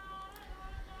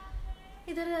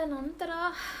 ಇದರ ನಂತರ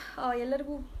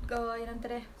ಎಲ್ಲರಿಗೂ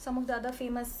ಏನಂತಾರೆ some of the other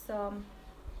famous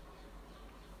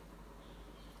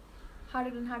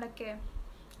ಹಾಡುಗಳನ್ನ ಹಾಡೋಕ್ಕೆ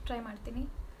ಟ್ರೈ ಮಾಡ್ತೀನಿ.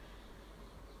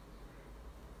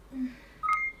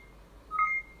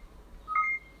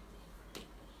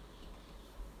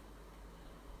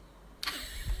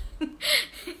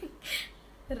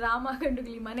 ರಾಮ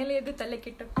ಗಂಡುಗಲಿ ಮನೇಲಿ ಎದ್ದು ತಲೆ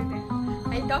ಕೆಟ್ಟೋಗ್ತಿದೆ.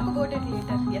 I talk about it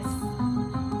later. S,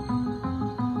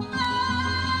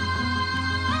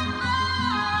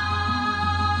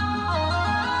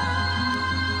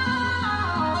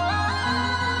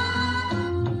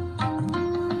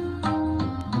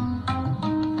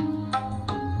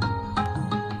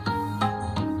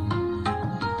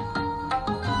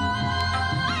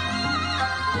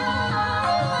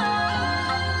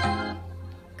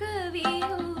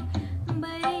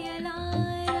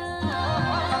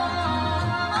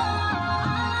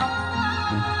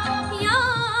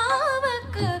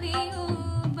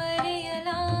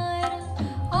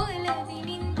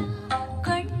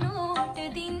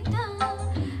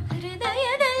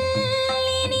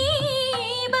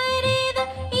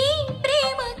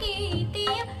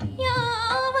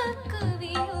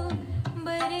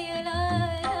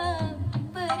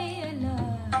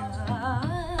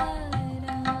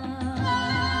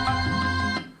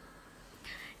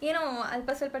 ಏನೋ ಅಲ್ಪ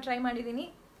ಸ್ವಲ್ಪ ಟ್ರೈ ಮಾಡಿದ್ದೀನಿ.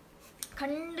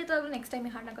 ಖಂಡಿತವಾಗ್ಲೂ ನೆಕ್ಸ್ಟ್ ಟೈಮ್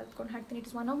ಈ ಹಾಡನ್ನ ಕಲ್ತ್ಕೊಂಡು ಹಾಡ್ತೀನಿ. It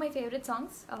is one of my favourite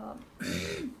songs.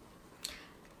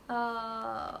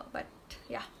 But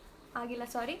ಯಾ ಆಗಿಲ್ಲ,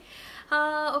 ಸಾರಿ.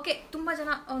 ಓಕೆ, ತುಂಬ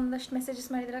ಜನ ಒಂದಷ್ಟು ಮೆಸೇಜಸ್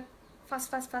ಮಾಡಿದ್ರೆ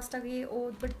ಫಾಸ್ಟಾಗಿ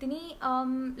ಓದ್ಬಿಡ್ತೀನಿ.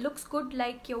 Looks good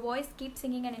like your voice, keep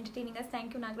singing and entertaining us.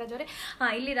 Thank you Nagaraj ಅವರೇ.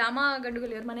 ಇಲ್ಲಿ ರಾಮ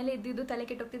ಗಂಡುಗಲಿ ಅವ್ರ ಮನೇಲಿ ಇದ್ದಿದ್ದು ತಲೆ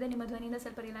ಕೆಟ್ಟೋಗ್ತಿದೆ, ನಿಮ್ಮ ಧ್ವನಿಯಿಂದ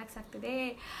ಸ್ವಲ್ಪ ರಿಲ್ಯಾಕ್ಸ್ ಆಗ್ತಿದೆ.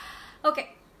 ಓಕೆ,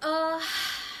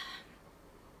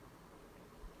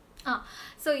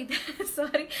 ಸೊ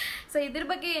ಇದ್ರ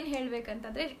ಬಗ್ಗೆ ಏನು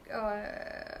ಹೇಳಬೇಕಂತಂದರೆ,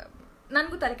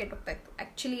 ನನಗೂ ತಲೆ ಕೆಟ್ಟೋಗ್ತಾ ಇತ್ತು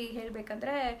ಆ್ಯಕ್ಚುಲಿ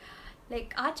ಹೇಳಬೇಕಂದ್ರೆ.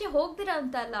 ಲೈಕ್ ಆಚೆ ಹೋಗ್ದಿರ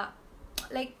ಅಂತ ಅಲ್ಲ,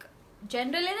 ಲೈಕ್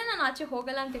ಜನರಲ್ಲೇ ನಾನು ಆಚೆ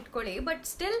ಹೋಗಲ್ಲ ಅಂತ ಇಟ್ಕೊಳ್ಳಿ, ಬಟ್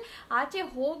ಸ್ಟಿಲ್ ಆಚೆ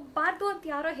ಹೋಗಬಾರ್ದು ಅಂತ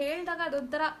ಯಾರೋ ಹೇಳಿದಾಗ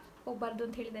ಅದೊಂಥರ ಹೋಗಬಾರ್ದು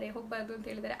ಅಂತ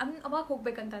ಹೇಳಿದ್ದಾರೆ ಅವಾಗ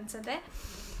ಹೋಗ್ಬೇಕಂತ ಅನ್ಸುತ್ತೆ.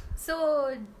 ಸೊ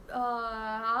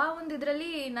ಆ ಒಂದು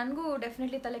ಇದರಲ್ಲಿ ನನಗೂ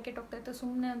ಡೆಫಿನೆಟ್ಲಿ ತಲೆ ಕೆಟ್ಟೋಗ್ತಾ ಇತ್ತು.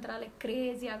 ಸುಮ್ಮನೆ ಒಂಥರ ಲೈಕ್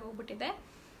ಕ್ರೇಜಿ ಆಗೋಗ್ಬಿಟ್ಟಿದೆ.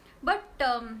 ಬಟ್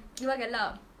ಇವಾಗೆಲ್ಲ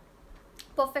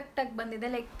ಪರ್ಫೆಕ್ಟಾಗಿ ಬಂದಿದೆ.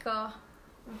 ಲೈಕ್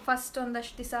ಫಸ್ಟ್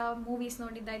ಒಂದಷ್ಟು ದಿವಸ ಮೂವೀಸ್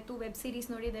ನೋಡಿದ್ದಾಯಿತು, ವೆಬ್ ಸೀರೀಸ್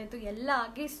ನೋಡಿದ್ದಾಯಿತು, ಎಲ್ಲ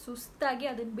ಆಗಿ ಸುಸ್ತಾಗಿ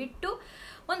ಅದನ್ನು ಬಿಟ್ಟು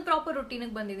ಒಂದು ಪ್ರಾಪರ್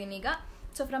ರುಟೀನಿಗೆ ಬಂದಿದ್ದೀನಿ ಈಗ.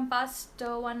 So from past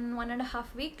 1.5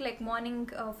 week, like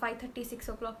morning 5:30 6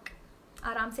 o'clock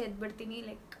ಆರಾಮ್ಸೆ ಎದ್ಬಿಡ್ತೀನಿ.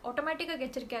 ಲೈಕ್ ಆಟೋಮ್ಯಾಟಿಕಾಗಿ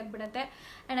ಎಚ್ಚರಿಕೆ ಆಗಿಬಿಡುತ್ತೆ.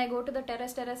 And I go to the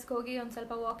ಟೆರಸ್ಗೆ ಹೋಗಿ ಒಂದು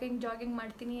ಸ್ವಲ್ಪ ವಾಕಿಂಗ್ ಜಾಗಿಂಗ್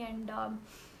ಮಾಡ್ತೀನಿ. ಆ್ಯಂಡ್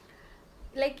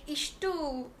ಲೈಕ್ ಇಷ್ಟು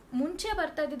ಮುಂಚೆ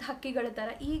ಬರ್ತಾ ಇದ್ದಿದ್ದು ಹಕ್ಕಿಗಳ ಥರ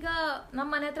ಈಗ ನಮ್ಮ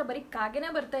ಮನೆ ಹತ್ರ ಬರೀ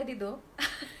ಕಾಗೆನೇ ಬರ್ತಾ ಇದ್ದಿದ್ದು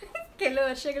ಕೆಲವು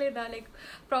ವರ್ಷಗಳಿಂದ. ಲೈಕ್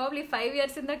ಪ್ರಾಬ್ಲಿ 5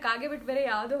 yearsಯಿಂದ ಕಾಗೆ ಬಿಟ್ಟು ಬೇರೆ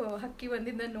ಯಾವುದೋ ಹಕ್ಕಿ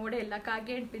ಬಂದಿದ್ದ ನೋಡೇ ಇಲ್ಲ,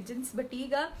 ಕಾಗೆ ಆ್ಯಂಡ್ ಪಿಜನ್ಸ್. ಬಟ್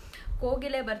ಈಗ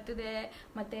ಕೋಗಿಲೆ ಬರ್ತಿದೆ,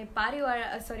 ಮತ್ತು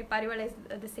ಪಾರಿವಾಳ is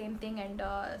the same thing, and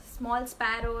small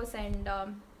sparrows and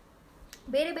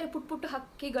ಬೇರೆ ಬೇರೆ ಪುಟ್ಟ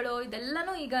ಹಕ್ಕಿಗಳು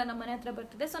ಇದೆಲ್ಲನೂ ಈಗ ನಮ್ಮ ಮನೆ ಹತ್ರ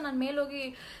ಬರ್ತಿದೆ. ಸೊ ನಾನು ಮೇಲೋಗಿ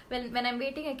when I'm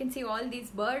waiting I can see all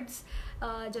these birds.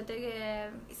 ಜೊತೆಗೆ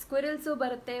ಸ್ಕ್ವಿರಲ್ಸು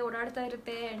ಬರುತ್ತೆ, ಓಡಾಡ್ತಾ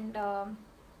ಇರುತ್ತೆ. ಆ್ಯಂಡ್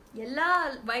ಎಲ್ಲ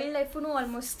ವೈಲ್ಡ್ ಲೈಫೂ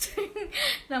ಆಲ್ಮೋಸ್ಟ್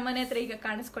ನಮ್ಮ ಮನೆ ಹತ್ರ ಈಗ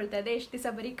ಕಾಣಿಸ್ಕೊಳ್ತಾ ಇದೆ. ಎಷ್ಟು ದಿವಸ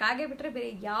ಬರೀ ಕಾಗೆ ಬಿಟ್ಟರೆ ಬೇರೆ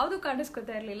ಯಾವುದೂ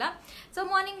ಕಾಣಿಸ್ಕೊಳ್ತಾ ಇರಲಿಲ್ಲ. ಸೊ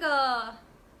ಮಾರ್ನಿಂಗ್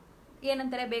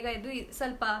ಏನಂತಾರೆ ಬೇಗ ಎದ್ದು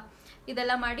ಸ್ವಲ್ಪ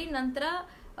ಇದೆಲ್ಲ ಮಾಡಿ ನಂತರ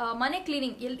ಮನೆ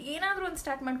ಕ್ಲೀನಿಂಗ್ ಏನಾದರೂ ಒಂದು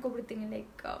start ಮಾಡ್ಕೊಬಿಡ್ತೀನಿ.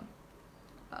 Like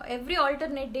every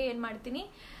alternate day ಏನು ಮಾಡ್ತೀನಿ,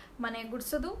 ಮನೆ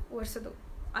ಗುಡಿಸೋದು ಒರೆಸೋದು,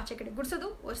 ಆಚೆ ಕಡೆ ಗುಡಿಸೋದು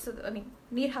ಒರೆಸೋದು,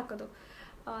 ನೀರು ಹಾಕೋದು.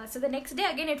 So the next day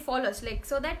again it follows. Like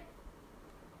so that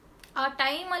ಆ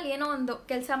ಟೈಮಲ್ಲಿ ಏನೋ ಒಂದು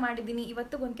ಕೆಲಸ ಮಾಡಿದ್ದೀನಿ,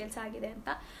 ಇವತ್ತಿಗೊಂದು ಕೆಲಸ ಆಗಿದೆ ಅಂತ.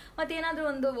 ಮತ್ತು ಏನಾದರೂ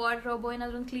ಒಂದು ವಾರ್ಡ್ರೋಬೋ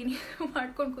ಏನಾದರೂ ಒಂದು ಕ್ಲೀನಿಂಗ್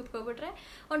ಮಾಡ್ಕೊಂಡು ಕೂತ್ಕೊಬಿಟ್ರೆ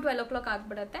ಒಂದು 12 o'clock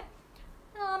ಆಗಿಬಿಡುತ್ತೆ.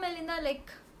 ಆಮೇಲಿಂದ ಲೈಕ್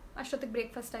ಅಷ್ಟೊತ್ತಿಗೆ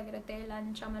ಬ್ರೇಕ್ಫಾಸ್ಟ್ ಆಗಿರುತ್ತೆ,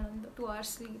 ಲಂಚ್, ಆಮೇಲೆ ಒಂದು 2 hours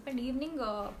ಸ್ಲೀಪ್. ಆ್ಯಂಡ್ ಈವ್ನಿಂಗ್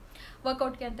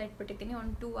ವರ್ಕೌಟ್ಗೆ ಅಂತ ಇಟ್ಬಿಟ್ಟಿದ್ದೀನಿ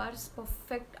ಒಂದು 2 hours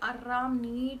ಪರ್ಫೆಕ್ಟ್ ಆರಾಮ್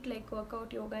ನೀಟ್ ಲೈಕ್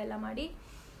ವರ್ಕೌಟ್ ಯೋಗ ಎಲ್ಲ ಮಾಡಿ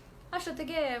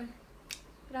ಅಷ್ಟೊತ್ತಿಗೆ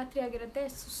ರಾತ್ರಿ ಆಗಿರುತ್ತೆ,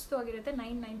 ಸುಸ್ತು ಆಗಿರುತ್ತೆ.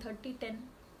 9:30 10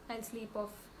 ಐ ಸ್ಲೀಪ್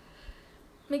ಆಫ್.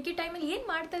 ಮಿಕ್ಕಿ ಟೈಮಲ್ಲಿ ಏನು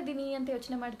ಮಾಡ್ತಾ ಇದ್ದೀನಿ ಅಂತ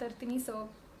ಯೋಚನೆ ಮಾಡ್ತಾ ಇರ್ತೀನಿ. ಸೊ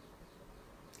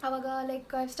ಆವಾಗ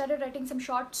like I started writing some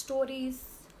short stories.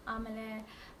 ಆಮೇಲೆ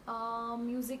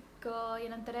ಮ್ಯೂಸಿಕ್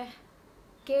ಏನಂತಾರೆ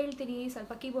ಕೇಳ್ತೀನಿ,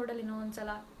 ಸ್ವಲ್ಪ ಕೀಬೋರ್ಡಲ್ಲಿ ಇನ್ನೂ ಒಂದು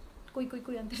ಸಲ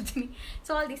ಕುಯ್ ಅಂತಿರ್ತೀನಿ.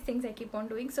 So all these things I keep on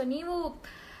doing. So ನೀವು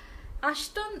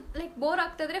ಅಷ್ಟೊಂದು ಲೈಕ್ ಬೋರ್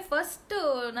ಆಗ್ತಾಯಿದ್ರೆ ಫಸ್ಟ್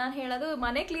ನಾನು ಹೇಳೋದು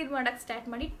ಮನೆ ಕ್ಲೀನ್ ಮಾಡೋಕ್ಕೆ ಸ್ಟಾರ್ಟ್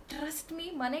ಮಾಡಿ. ಟ್ರಸ್ಟ್ ಮೀ,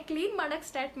 ಮನೆ ಕ್ಲೀನ್ ಮಾಡೋಕ್ಕೆ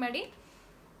ಸ್ಟಾರ್ಟ್ ಮಾಡಿ,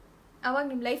 ಆವಾಗ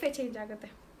ನಿಮ್ಮ ಲೈಫೇ ಚೇಂಜ್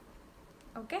ಆಗುತ್ತೆ.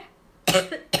 ಓಕೆ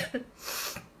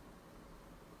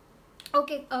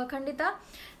ಓಕೆ ಖಂಡಿತ.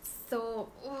 So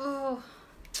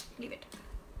leave it.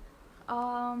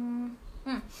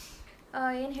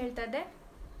 ಏನು ಹೇಳ್ತಾ ಇದ್ದೆ,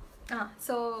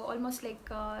 ಸೊ ಆಲ್ಮೋಸ್ಟ್ ಲೈಕ್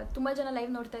ತುಂಬ ಜನ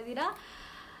ಲೈವ್ ನೋಡ್ತಾ ಇದ್ದೀರಾ.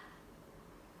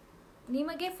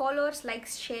 ನಿಮಗೆ ಫಾಲೋವರ್ಸ್,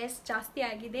 ಲೈಕ್ಸ್, ಶೇರ್ಸ್ ಜಾಸ್ತಿ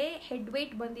ಆಗಿದೆ, ಹೆಡ್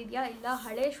ವೆಯ್ಟ್ ಬಂದಿದೆಯಾ, ಇಲ್ಲ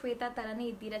ಹಳೆ ಶ್ವೇತಾ ಥರನೇ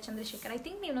ಇದ್ದೀರಾ ಚಂದ್ರಶೇಖರ್? ಐ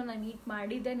ಥಿಂಕ್ ನೀವು ನಾನು ಮೀಟ್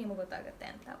ಮಾಡಿದ್ದೆ ನಿಮಗೆ ಗೊತ್ತಾಗುತ್ತೆ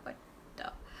ಅಂತ, but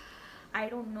I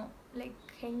don't know like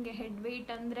ಹೆಂಗೆ ಹೆಡ್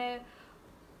ವೆಯ್ಟ್ ಅಂದರೆ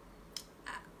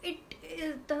it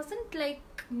doesn't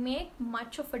like make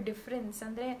much of a difference.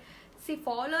 ಅಂದರೆ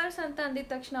ಫಾಲೋವರ್ಸ್ ಅಂತ ಅಂದಿದ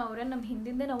ತಕ್ಷಣ ಅವರೇ ನಮ್ಮ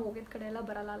ಹಿಂದಿಂದೆ ನಾವು ಹೋಗಿದ ಕಡೆ ಎಲ್ಲ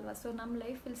ಬರಲ್ಲ ಅಲ್ವಾ. ಸೊ ನಮ್ಮ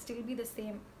life will still be the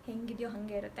same, ಹೆಂಗಿದೆಯೋ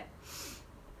ಹಾಗೆ ಇರುತ್ತೆ.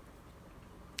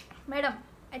 Madam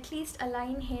at least a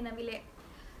line hey Navile.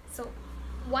 So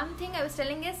one thing I was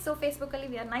telling is, so ಫೇಸ್ಬುಕ್ಕಲ್ಲಿ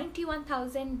we are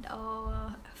 91,000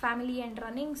 family and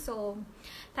running. So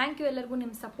thank you ಎಲ್ಲರಿಗೂ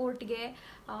ನಿಮ್ಮ ಸಪೋರ್ಟ್ಗೆ.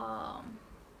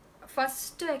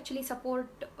 ಫಸ್ಟ್ ಆ್ಯಕ್ಚುಲಿ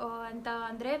ಸಪೋರ್ಟ್ ಅಂತ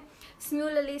ಅಂದರೆ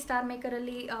ಸ್ಮ್ಯೂಲಲ್ಲಿ, star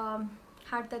ಮೇಕರಲ್ಲಿ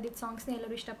ಹಾಡ್ತಾ ಇದ್ದಿದ್ದು ಸಾಂಗ್ಸ್ನೇ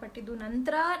ಎಲ್ಲರೂ ಇಷ್ಟಪಟ್ಟಿದ್ದು.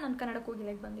 ನಂತರ ನಾನು ಕನ್ನಡಕ್ಕೆ ಹೋಗಿ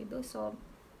ಲೈಕ್ ಬಂದಿದ್ದು. ಸೊ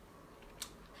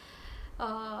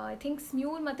ಐ ಥಿಂಕ್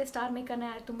ಸ್ಮ್ಯೂಲ್ ಮತ್ತು ಸ್ಟಾರ್ ಮೇಕರ್ನ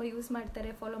ಯಾರು ತುಂಬ ಯೂಸ್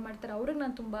ಮಾಡ್ತಾರೆ, ಫಾಲೋ ಮಾಡ್ತಾರೆ, ಅವ್ರಿಗೆ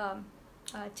ನಾನು ತುಂಬ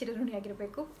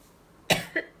ಚಿರಋಣಿಯಾಗಿರಬೇಕು.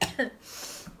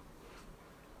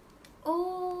 Oh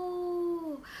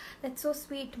that's so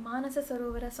sweet. ಮಾನಸ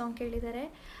ಸರೋವರ ಸಾಂಗ್ ಕೇಳಿದ್ದಾರೆ.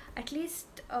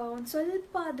 ಅಟ್ಲೀಸ್ಟ್ ಒಂದು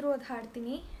ಸ್ವಲ್ಪ ಆದರೂ ಅದು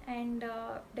ಹಾಡ್ತೀನಿ. ಆ್ಯಂಡ್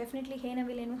ಡೆಫಿನೆಟ್ಲಿ ಹೇ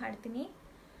ನವಿಲೇನು ಹಾಡ್ತೀನಿ.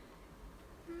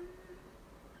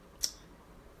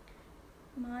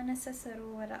 ಮಾನಸ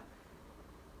ಸರೋವರ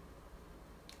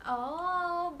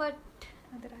ಬಟ್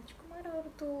ಅದು ರಾಜ್ಕುಮಾರ್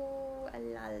ಅವ್ರದ್ದು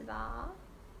ಅಲ್ಲ ಅಲ್ವಾ?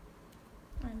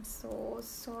 I am so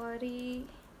sorry.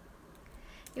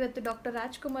 ಇವತ್ತು ಡಾಕ್ಟರ್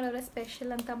ರಾಜ್ಕುಮಾರ್ ಅವರ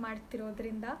ಸ್ಪೆಷಲ್ ಅಂತ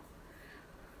ಮಾಡ್ತಿರೋದ್ರಿಂದ.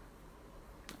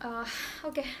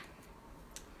 Okay,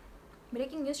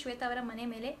 breaking news. ಶ್ವೇತಾ ಅವರ ಮನೆ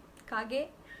ಮೇಲೆ ಕಾಗೆ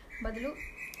ಬದಲು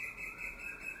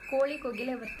ಕೋಳಿ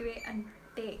ಕೋಗಿಲೆ ಬರ್ತಿವೆ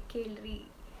ಅಂತೆ ಕೇಳ್ರಿ.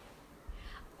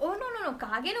 ಓ ನೋ,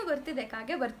 ಕಾಗೆನೂ ಬರ್ತಿದೆ,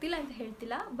 ಕಾಗೆ ಬರ್ತಿಲ್ಲ ಅಂತ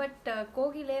ಹೇಳ್ತಿಲ್ಲ, ಬಟ್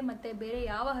ಕೋಗಿಲೆ ಮತ್ತು ಬೇರೆ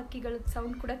ಯಾವ ಹಕ್ಕಿಗಳ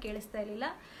ಸೌಂಡ್ ಕೂಡ ಕೇಳಿಸ್ತಾ ಇರಲಿಲ್ಲ.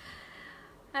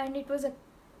 And it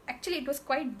was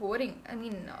quite boring. I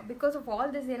mean because of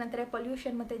all this ಏನಂತಾರೆ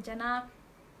ಪೊಲ್ಯೂಷನ್ ಮತ್ತು ಜನ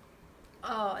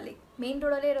ಲೈಕ್ ಮೇನ್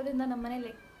ರೋಡಲ್ಲೇ ಇರೋದ್ರಿಂದ ನಮ್ಮ ಮನೆ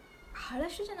ಲೈಕ್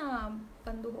ಬಹಳಷ್ಟು ಜನ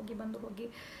ಬಂದು ಹೋಗಿ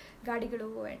ಗಾಡಿಗಳು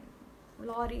and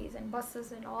lorries and buses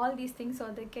and all these things.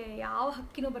 ಅದಕ್ಕೆ ಯಾವ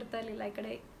ಹಕ್ಕಿನೂ ಬರ್ತಾ ಇರಲಿಲ್ಲ, ಈ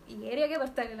ಕಡೆ ಈ ಏರಿಯಾಗೆ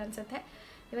ಬರ್ತಾ ಇರಲಿಲ್ಲ ಅನ್ಸುತ್ತೆ.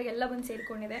 ಇವಾಗೆಲ್ಲ ಬಂದು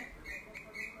ಸೇರಿಕೊಂಡಿದೆ.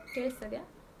 ಕೇಳಿಸ್ತದ್ಯಾ?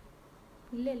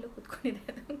 ಇಲ್ಲೇ ಎಲ್ಲೋ ಕೂತ್ಕೊಂಡಿದೆ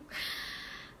ಅದು.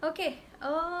 ಓಕೆ,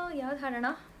 ಯಾವ್ದು ಹಾಡೋಣ?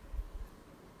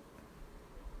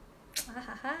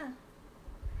 ಆಹಾ,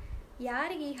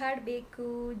 ಯಾರಿಗೆ ಈ ಹಾಡು ಬೇಕು?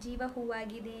 ಜೀವ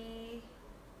ಹೂವಾಗಿದೆ.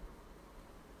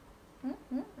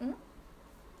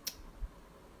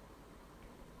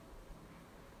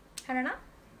 ಹಾಡೋಣ.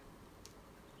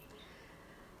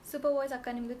 ಸೂಪರ್ ವಾಯ್ಸ್ ಅಕ್ಕ,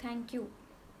 ನಿಮ್ಮದು ಥ್ಯಾಂಕ್ ಯು.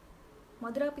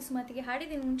 ಮಧುರಾ ಪಿಸುಮಾತಿಗೆ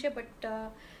ಹಾಡಿದ್ದೀನಿ ಮುಂಚೆ, ಬಟ್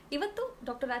ಇವತ್ತು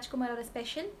ಡಾಕ್ಟರ್ ರಾಜ್ಕುಮಾರ್ ಅವರ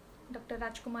ಸ್ಪೆಷಲ್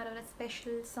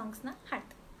ಸಾಂಗ್ಸ್ನ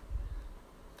ಹಾಡ್ತೀನಿ.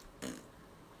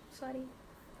 ಸಾರಿ.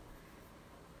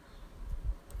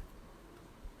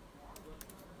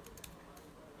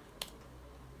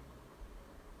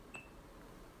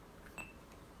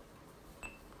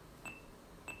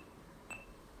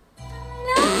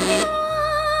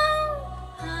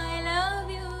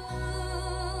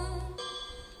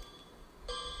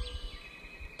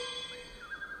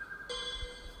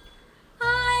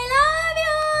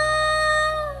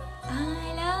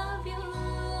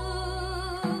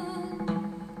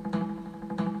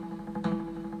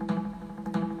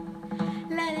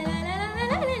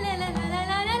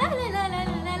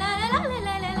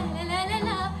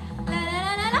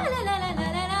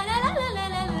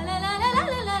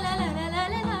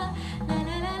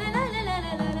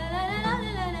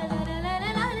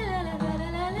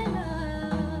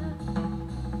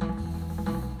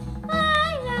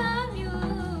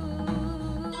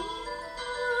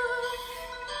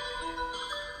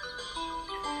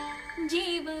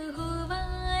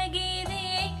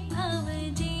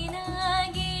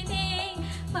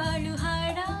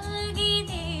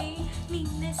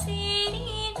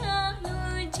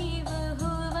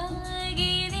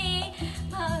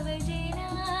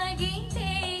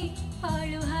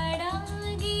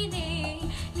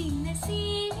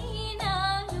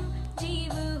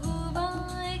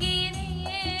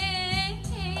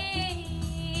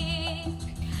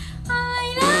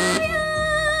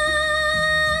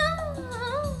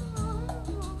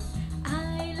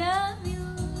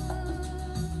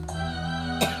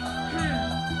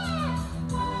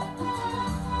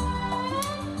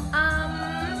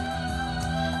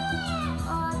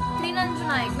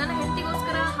 ನನ್ನ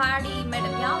ಹೆಂಡತಿಗೋಸ್ಕರ ಹಾಡಿ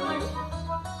ಮೇಡಮ್. ಯಾವ ಹಾಡು?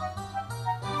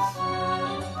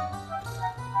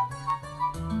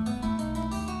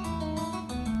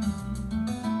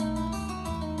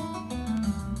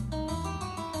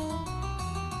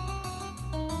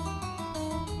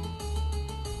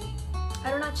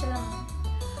 Arunachalam.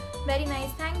 Very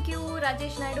nice. Thank you,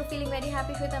 Rajesh Naidu. Feeling very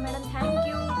happy, Shwetha madam. Thank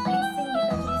you. Please sing the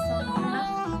Rajni song.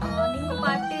 Ningu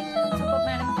Patil, super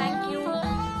madam. Thank you.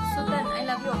 Sudan, I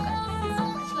love you, Akka. Thank you so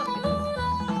much. Love you.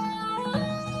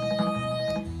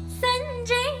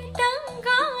 ಸಂಜೆ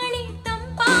ತಂಗಾಳಿ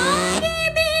ತಂಪಾಗಿ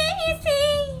ಬೀಸಿ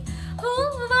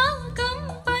ಹೂವ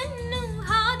ಕಂಪನ್ನು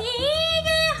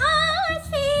ಹಾದಿಗೆ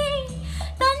ಹಾಸಿ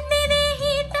ತಂದಿದೆ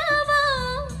ಹಿತವ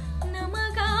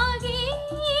ನಮಗಾಗಿ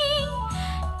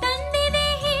ತಂದಿದೆ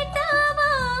ಹಿತವ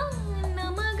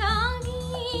ನಮಗಾಗಿ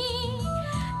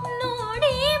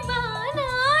ನೋಡಿ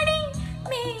ಬಾನಾಡಿ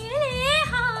ಮೇಲೆ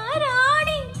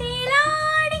ಹಾರಾಡಿ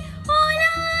ತೇಲಾಡಿ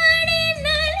ಓಲಾಡಿ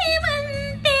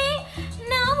ನಲಿವಂತೆ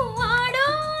ನಾವು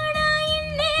ಆಡೋಣ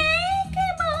ಇನ್ನೇಕೆ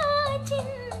ಬಾ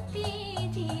ಚಿಂತೆ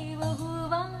ಜೀವ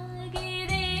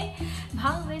ಹೂವಾಗಿದೆ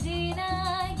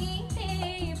ಭಾವಜೇನಾಗಿದೆ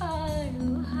ಬಾಳು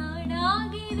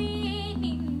ಹಾಡಾಗಿದೆ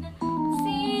ನಿನ್ನ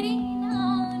ಸೇರಿ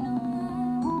ನಾನು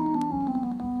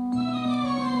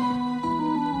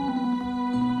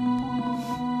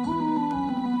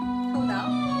ಹೌದಾ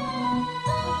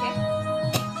ಓಕೆ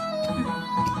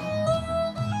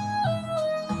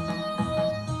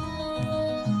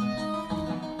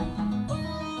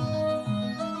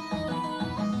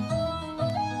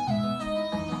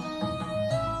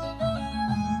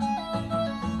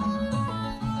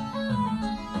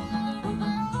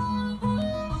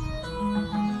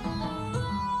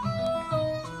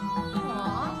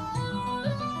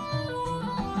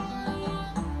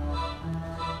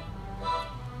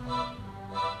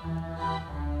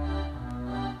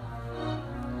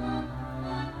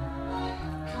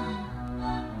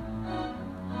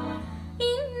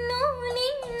ಇನ್ನು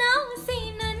ನಿನ್ನಾಸೆ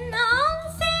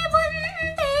ನನ್ನಾಸೆ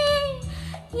ಒಂದೇ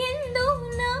ಎಂದು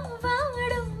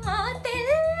ನಾವಾಡು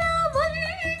ಮಾತೆಲ್ಲ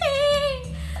ಒಂದೇ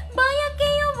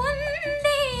ಬಯಕೆಯು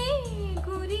ಒಂದೇ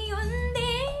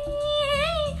ಗುರಿಯೊಂದೇ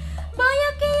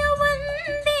ಬಯಕೆಯು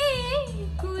ಒಂದೇ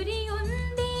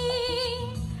ಗುರಿಯೊಂದೇ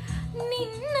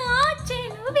ನಿನ್ನ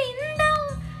ಚೆಲುವಿಂದ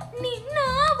ನಿನ್ನ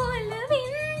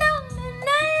ಒಲವಿಂದ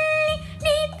ನನ್ನಲ್ಲಿ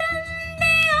ನೀ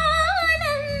ತಂದೆ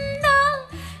ಆನಂದ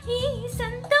ಈ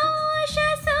ಸಂತೋಷ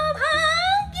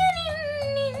ಸೌಭಾಗ್ಯ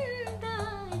ನಿನ್ನಿಂದ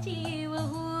ಜೀವ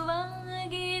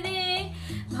ಹೂವಾಗಿದೆ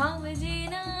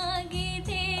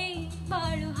ಭಾವಜೇನಾಗಿದೆ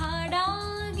ಬಾಳು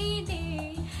ಹಾಡಾಗಿದೆ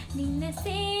ನಿನ್ನ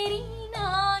ಸೇರಿ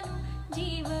ನಾನು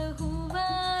ಜೀವ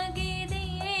ಹೂವಾಗಿದೆ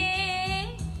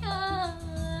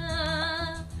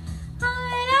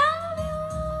I love you.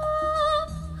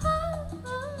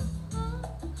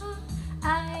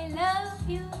 I love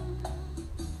you.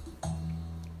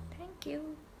 Thank you.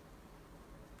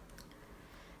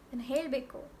 ನಾನು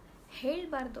ಹೇಳಬೇಕು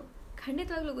ಹೇಳಬಾರ್ದು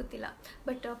ಖಂಡಿತವಾಗ್ಲೂ ಗೊತ್ತಿಲ್ಲ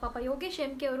ಬಟ್ ಪಾಪ ಯೋಗೇಶ್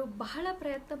ಎಂ ಕೆ ಅವರು ಬಹಳ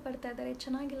ಪ್ರಯತ್ನ ಪಡ್ತಾ ಇದ್ದಾರೆ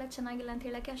ಚೆನ್ನಾಗಿಲ್ಲ ಚೆನ್ನಾಗಿಲ್ಲ ಅಂತ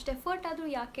ಹೇಳೋಕ್ಕೆ ಅಷ್ಟು ಎಫರ್ಟ್ ಆದರೂ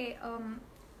ಯಾಕೆ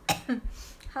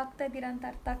ಹಾಕ್ತಾ ಇದ್ದೀರಾ ಅಂತ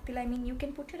ಅರ್ಥ ಆಗ್ತಿಲ್ಲ I mean you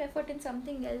can put your effort in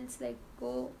something else like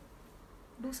go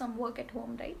do some work at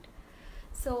home right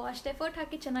so ಅಷ್ಟು ಎಫರ್ಟ್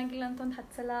ಹಾಕಿ ಚೆನ್ನಾಗಿಲ್ಲ ಅಂತ ಒಂದು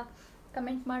 10 ಸಲ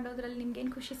ಕಮೆಂಟ್ ಮಾಡೋದ್ರಲ್ಲಿ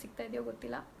ನಿಮ್ಗೇನು ಖುಷಿ ಸಿಗ್ತಾ ಇದೆಯೋ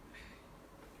ಗೊತ್ತಿಲ್ಲ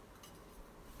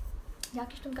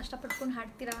ಯಾಕೆ ಇಷ್ಟೊಂದು ಕಷ್ಟಪಡ್ಕೊಂಡು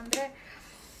ಹಾಡ್ತೀರಾ ಅಂದರೆ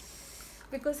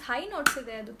ಬಿಕಾಸ್ ಹೈ ನೋಟ್ಸ್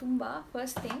ಇದೆ ಅದು ತುಂಬ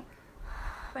first thing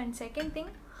and second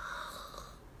thing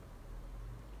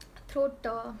throat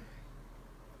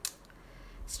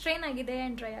strain ಆಗಿದೆ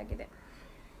ಆ್ಯಂಡ್ ಡ್ರೈ ಆಗಿದೆ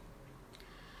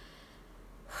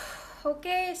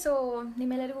ಓಕೆ ಸೊ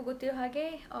ನಿಮ್ಮೆಲ್ಲರಿಗೂ ಗೊತ್ತಿರೋ ಹಾಗೆ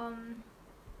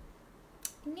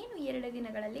ಇನ್ನೇನು 2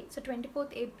 ದಿನಗಳಲ್ಲಿ so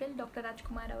 24th April doctor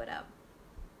Rajkumar ಅವರ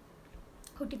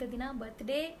ಹುಟ್ಟಿದ ದಿನ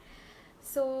ಬರ್ತ್ಡೇ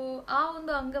ಸೊ ಆ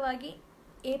ಒಂದು ಅಂಗವಾಗಿ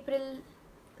ಏಪ್ರಿಲ್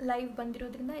ಲೈವ್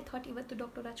ಬಂದಿರೋದ್ರಿಂದ ಐ ಥಾಟ್ ಇವತ್ತು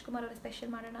ಡಾಕ್ಟರ್ ರಾಜ್ಕುಮಾರ್ ಅವರ ಸ್ಪೆಷಲ್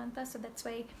ಮಾಡೋಣ ಅಂತ ಸೊ ದಟ್ಸ್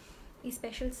ವೈ ಈ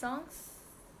special songs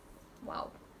wow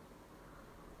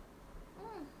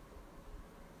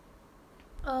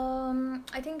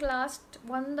I think last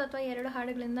 1 ಅಥವಾ 2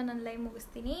 ಹಾಡುಗಳಿಂದ ನಾನು ಲೈವ್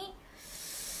ಮುಗಿಸ್ತೀನಿ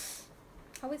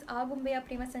ಹೌ ಇಸ್ ಆಗುಂಬೆಯ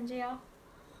ಪ್ರೇಮ ಸಂಜೆಯ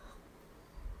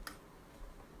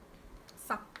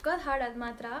ಸಕ್ಕತ್ ಹಾಡು ಅದು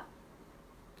ಮಾತ್ರ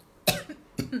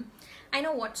I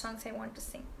know what songs I want to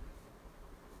sing.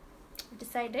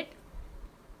 Decided.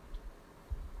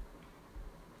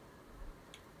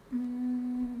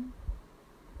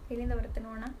 ಎಲ್ಲಿಂದ ಬರುತ್ತೆ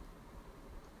ನೋಡೋಣ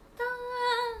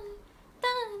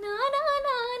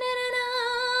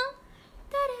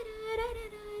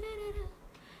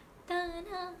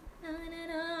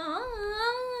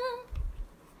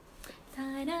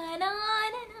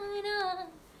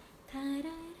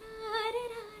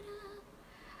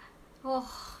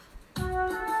ಓಹ್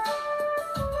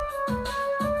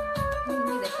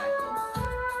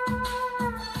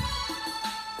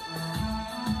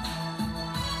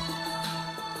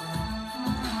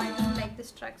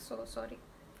track so sorry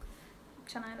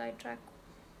ಚೆನ್ನಾಗಿಲ್ಲ ಈ track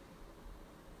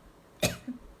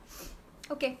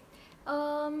okay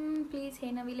Please,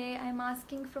 hey Navile, I'm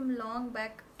asking from long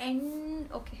back.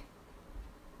 Okay.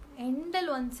 Endal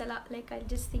ondsala, like I'll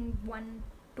just sing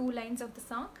 1-2 lines of the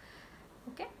song.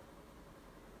 Okay?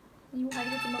 You had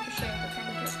it to share.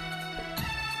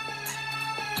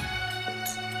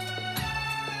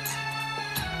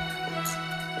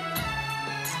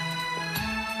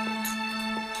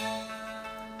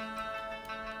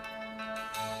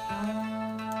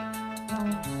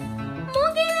 Thank you.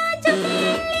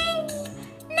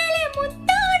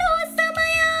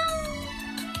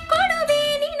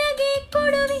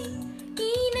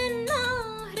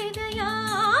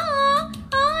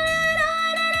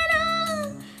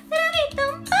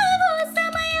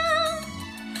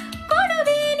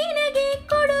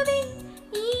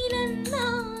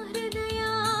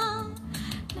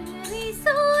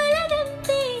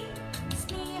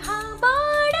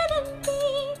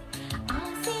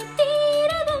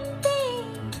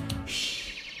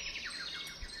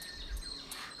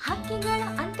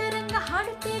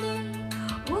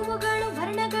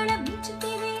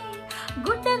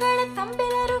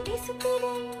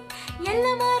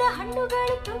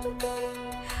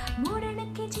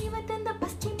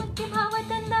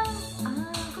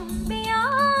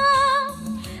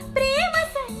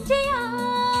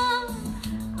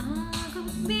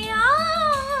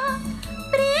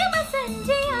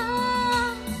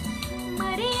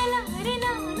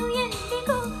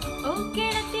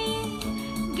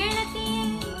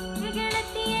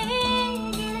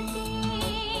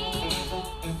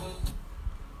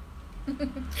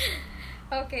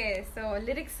 Okay, so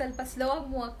lyrics ಸ್ವಲ್ಪ slow ಆಗಿ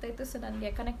move ಆಗ್ತಾ ಇತ್ತು, so ನನಗೆ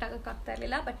connect ಆಗೋಕ್ಕಾಗ್ತಾ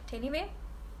ಇರಲಿಲ್ಲ. But anyway,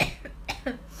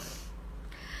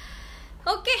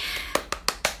 okay,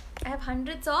 I have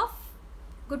hundreds of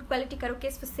good quality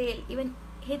ಕರೋಕೆಸ್ for sale, even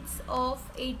hits of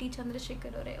 80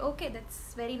 Chandrashekhar ಅವರೇ. Okay, that's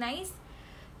very nice.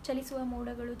 ಚಲಿಸುವ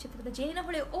ಮೋಡಗಳು ಚಿತ್ರದ ಜೇನಿನ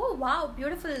ಹೊಳೆ. ಓ wow,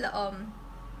 beautiful.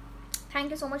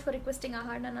 Thank you so much for requesting. ಆ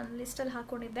ಹಾಡನ್ನ ನಾನು ಲಿಸ್ಟಲ್ಲಿ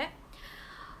ಹಾಕ್ಕೊಂಡಿದ್ದೆ.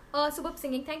 Super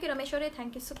singing. Thank you Ramesh ಅವರೇ,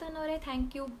 ಥ್ಯಾಂಕ್ ಯು ಸುತನ್ ಅವರೇ,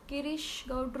 ಥ್ಯಾಂಕ್ ಯು ಗಿರೀಶ್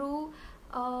ಗೌಡ್ರು.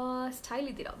 ಸ್ಟೈಲ್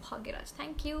ಇದ್ದೀರಾ Bhagyaraj,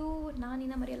 thank you.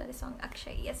 ನಾನಿನ ಮರೆಯಲ್ಲದೆ song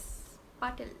Akshay, S.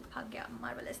 Patil Bhagya,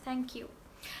 marvellous, thank you.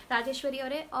 Rajeshwari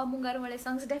ಅವರೇ, ಮುಂಗಾರು ಮಳೆ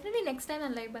ಸಾಂಗ್ಸ್ ಡೆಫಿನೆಟ್ಲಿ ನೆಕ್ಸ್ಟ್ ಟೈಮ್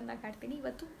ನಾನು ಲೈವ್ ಬಂದಾಗ ಹಾಡ್ತೀನಿ.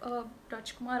 ಇವತ್ತು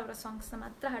ರಾಜ್ಕುಮಾರ್ ಅವರ ಸಾಂಗ್ಸ್ನ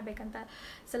ಮಾತ್ರ ಹಾಡಬೇಕಂತ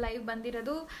ಸೊ ಲೈವ್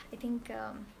ಬಂದಿರೋದು. ಐ ಥಿಂಕ್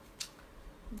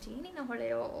ಜೇನಿನ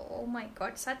ಹೊಳೆಯೋ, ಓ ಮೈ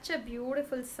god, such a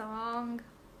beautiful song.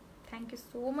 Thank you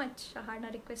so much ಆ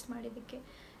ಹಾಡನ್ನ ರಿಕ್ವೆಸ್ಟ್ ಮಾಡಿದ್ದಕ್ಕೆ.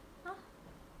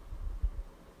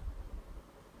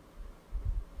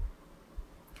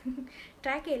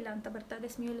 ಟ್ರ್ಯಾಕೇ ಇಲ್ಲ ಅಂತ ಬರ್ತಾ ಇದೆ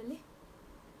ಸ್ಮ್ಯೂಲಲ್ಲಿ.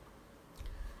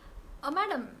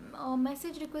 ಮೇಡಮ್,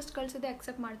 ಮೆಸೇಜ್ ರಿಕ್ವೆಸ್ಟ್ ಕಳಿಸಿದೆ,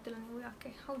 ಅಕ್ಸೆಪ್ಟ್ ಮಾಡ್ತಿಲ್ಲ ನೀವು,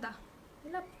 ಯಾಕೆ? ಹೌದಾ?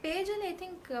 ಇಲ್ಲ, ಪೇಜಲ್ಲಿ ಐ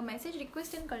ಥಿಂಕ್ ಮೆಸೇಜ್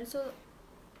ರಿಕ್ವೆಸ್ಟ್ ಏನು ಕಳಿಸೋ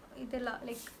ಇದೆಲ್ಲ,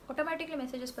 ಲೈಕ್ ಆಟೋಮ್ಯಾಟಿಕ್ಲಿ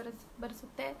ಮೆಸೇಜಸ್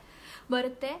ಬರುತ್ತೆ.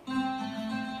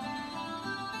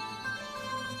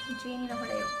 ಜೇನಿನ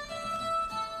ಹೊಳೆಯೋ.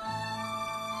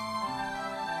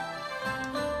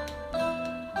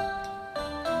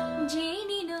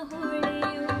 ಜೇನಿನ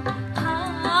ಹೊಳೆಯೋ,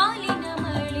 ಹಾಲಿನ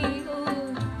ಮಳೆಯೋ,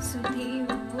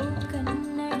 ಸುಧಿಯೋ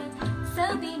ಕನ್ನಡ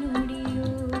ಸವಿ ನುಡಿಯೋ.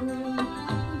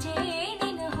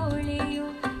 ಜೇನಿನ ಹೊಳೆಯೋ,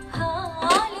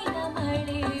 ಹಾಲಿನ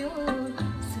ಮಳೆಯೋ,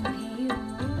 ಸುಧಿಯೋ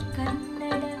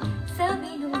ಕನ್ನಡ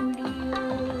ಸವಿ ನುಡಿಯೋ.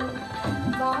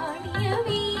 ವಾಣಿಯ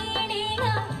ವೀಣೆಯ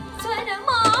ಸ್ವರ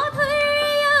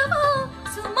ಮಾಧುರ್ಯವೋ,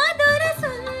 ಸುಮಧುರ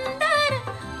ಸುಂದರ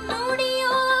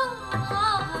ನುಡಿಯೋ.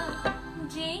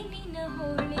 ಜೇನಿನ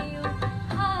ಹೊಳೆಯೋ,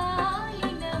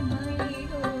 ಹಾಲಿನ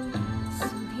ಮಳೆಯೋ,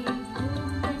 ಸುಧಿಯೋ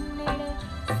ಕನ್ನಡ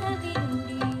ಸವಿ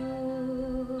ನುಡಿಯೋ.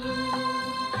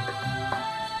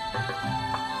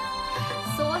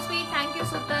 So sweet. ಥ್ಯಾಂಕ್ ಯು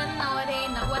ಸುತನ್ ಅವರೇ.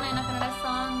 ನವನಯನ Kannada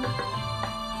song.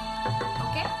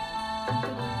 Okay,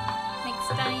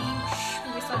 next time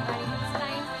next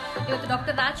time. ಇವತ್ತು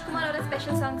ಡಾಕ್ಟರ್ ರಾಜ್ಕುಮಾರ್ ಅವರ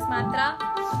ಸ್ಪೆಷಲ್ ಸಾಂಗ್ಸ್ ಮಾತ್ರ.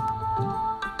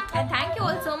 Thank you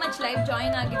all so much live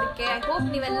join ಆಗಿದ್ದಕ್ಕೆ. ಐ ಹೋಪ್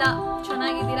ನೀವೆಲ್ಲ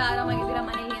ಚೆನ್ನಾಗಿದ್ದೀರಾ, ಆರಾಮಾಗಿದ್ದೀರಾ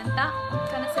ಮನೇಲಿ ಅಂತ.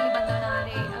 ಕನಸಲ್ಲಿ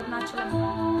ಬಂದವನಾರೆ, ಅರುಣಾಚಲಂ.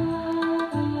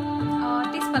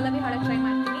 ಅಟ್ಲೀಸ್ಟ್ ಪಲ್ಲವಿ ಹಾಡಕ್ಕೆ ಟ್ರೈ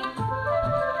ಮಾಡ್ತೀನಿ.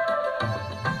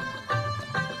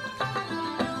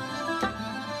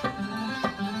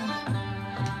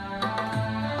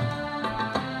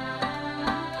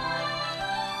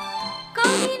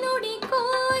 ಕವಿ ನುಡಿ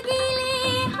ಕೋಗಿಲೆ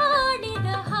ಹಾಡಿದ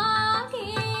ಹಾಗೆ,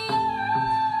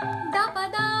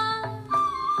 ದಪದ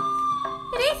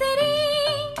ರಿ ಸರಿ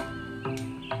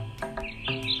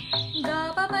ಗ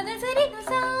ಪದ ಸರಿ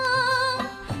ನುಸ,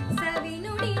 ಸವಿ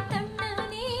ನುಡಿ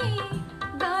ತಣ್ಣನೆ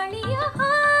ಗಾಳಿಯ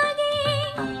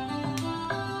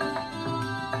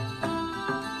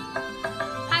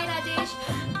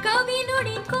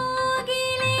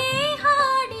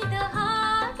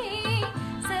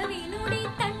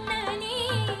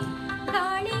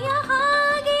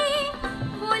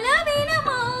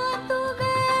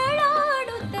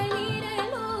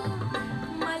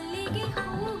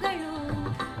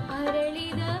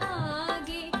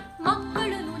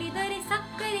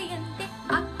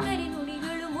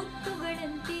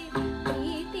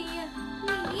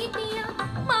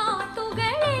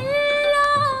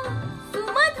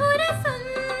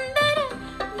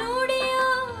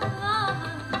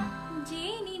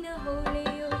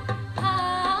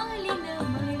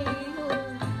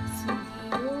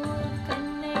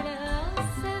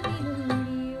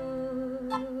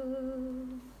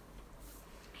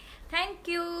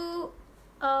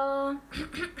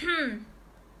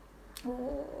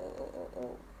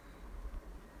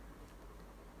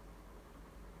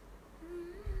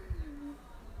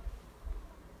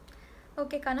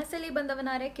ಓಕೆ, ಕನಸಲ್ಲಿ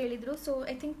ಬಂದವನಾರೆ ಕೇಳಿದ್ರು. ಸೊ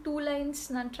ಐ ಥಿಂಕ್ 2 ಲೈನ್ಸ್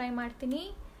ನಾನು ಟ್ರೈ ಮಾಡ್ತೀನಿ.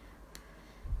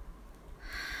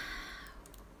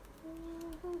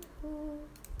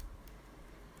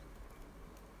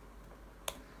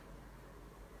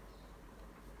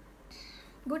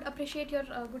 Good, appreciate your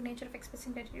good nature of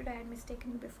expressing gratitude. I had mistaken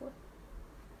you before.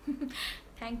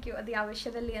 Thank you. ಅದು ಯಾವ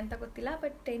ವಿಷಯದಲ್ಲಿ ಅಂತ ಗೊತ್ತಿಲ್ಲ,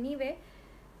 ಬಟ್ ಎನಿವೇ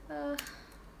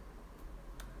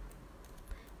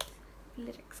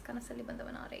ಲಿರಿಕ್ಸ್ ಕನಸಲ್ಲಿ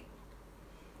ಬಂದವನಾರೆ.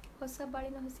 ಹೊಸ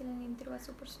ಬಾಳಿನ ಹೊಸಿಲ ನಿಂತಿರುವ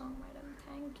super song madam,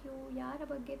 thank you. ಯಾರ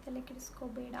ಬಗ್ಗೆ ತಲೆ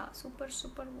ಕೆಡಿಸ್ಕೋಬೇಡ, super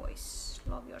super voice,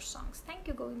 love your songs. Thank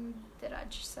you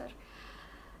Govindaraj sir.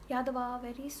 Yadava,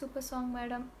 very super song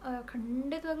madam.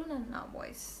 ಖಂಡಿತವಾಗ್ಲೂ ನನ್ನ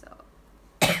ವಾಯ್ಸ್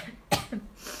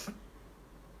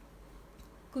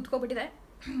ಕೂತ್ಕೊಬಿಟ್ಟಿದೆ.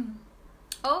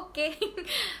 ಓಕೆ,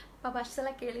 ಪಾಪ ಅಷ್ಟು ಸಲ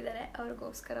ಕೇಳಿದ್ದಾರೆ,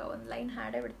 ಅವ್ರಿಗೋಸ್ಕರ ಒಂದು ಲೈನ್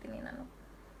ಹಾಡೇ ಬಿಡ್ತೀನಿ ನಾನು.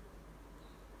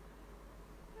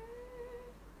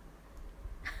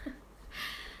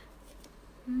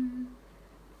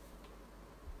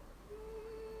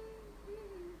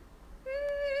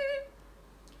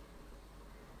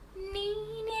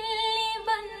 ನೀನೆಲ್ಲಿ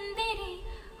ಬಂದಿರೆ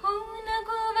ಹೂ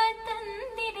ನಗುವ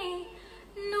ತಂದಿರೆ,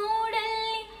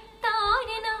 ನೋಡಲ್ಲಿ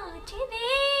ತಾರೆ ನಾಚಿದೆ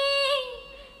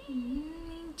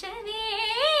ಮಿಂಚದೆ,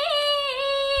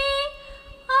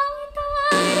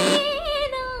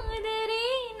 ಆತಾರೇನಾದರೆ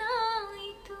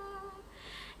ನಾಯಿತು,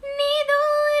 ನೀ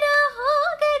ದೂರ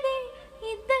ಹೋಗದೆ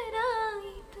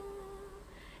ಇದ್ದರಾಯಿತು,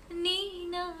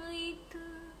 ನೀನಾಯಿತು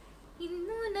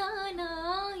ಇನ್ನು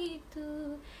ನಾನಾಯಿತು,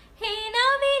 ಹೇ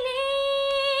ನವಿಲೆ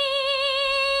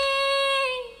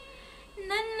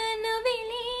ನನ್ನ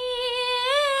ನವಿಲೆ,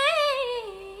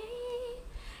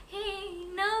 ಹೇ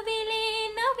ನವಿಲೆ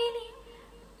ನವಿಲೆ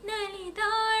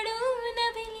ನಲಿದಾಡು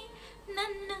ನವಿಲೆ,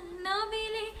 ನನ್ನ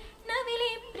ನವಿಲೆ ನವಿಲೆ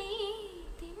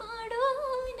ಪ್ರೀತಿ ಮಾಡೋ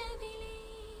ನವಿಲೆ.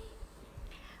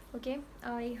 ಓಕೆ,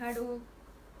 ಈ ಹಾಡು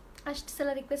ಅಷ್ಟು ಸಲ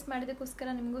ರಿಕ್ವೆಸ್ಟ್ ಮಾಡಿದ್ದಕ್ಕೋಸ್ಕರ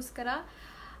ನಿಮಗೋಸ್ಕರ.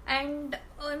 And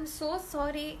I am so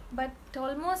sorry, but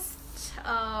almost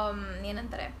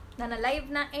ಏನಂತಾರೆ, ನನ್ನ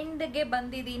ಲೈವ್ನ ಎಂಡ್ಗೆ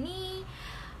ಬಂದಿದ್ದೀನಿ.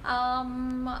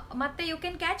 ಮತ್ತು you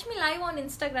can catch me live on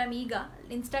Instagram. ಈಗ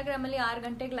ಇನ್ಸ್ಟಾಗ್ರಾಮಲ್ಲಿ 6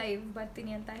 ಗಂಟೆಗೆ ಲೈವ್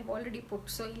ಬರ್ತೀನಿ ಅಂತ I have already put.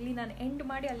 So ಇಲ್ಲಿ ನಾನು ಎಂಡ್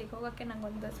ಮಾಡಿ ಅಲ್ಲಿಗೆ ಹೋಗೋಕ್ಕೆ ನಂಗೆ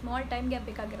ಒಂದು ಸ್ಮಾಲ್ ಟೈಮ್ ಗ್ಯಾಪ್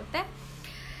ಬೇಕಾಗಿರುತ್ತೆ.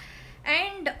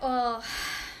 ಆ್ಯಂಡ್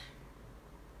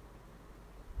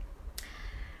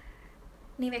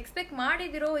ನೀವು ಎಕ್ಸ್ಪೆಕ್ಟ್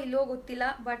ಮಾಡಿದಿರೋ ಇಲ್ಲೋ ಗೊತ್ತಿಲ್ಲ,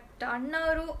 ಬಟ್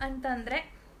ಅಣ್ಣವರು ಅಂತಂದರೆ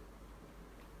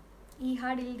ಈ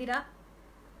ಹಾಡು ಇಲ್ದಿರ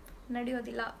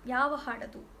ನಡೆಯೋದಿಲ್ಲ. ಯಾವ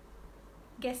ಹಾಡದು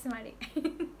ಗೆಸ್ ಮಾಡಿ.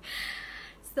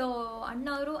 ಸೊ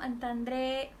ಅಣ್ಣವರು ಅಂತಂದರೆ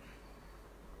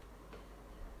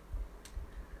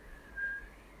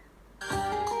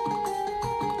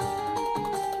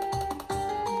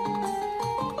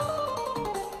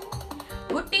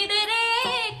ಹುಟ್ಟಿದರೆ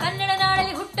ಕನ್ನಡ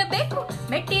ನಾಡಲ್ಲಿ ಹುಟ್ಟಬೇಕು,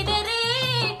 ಮೆಟ್ಟಿದರೆ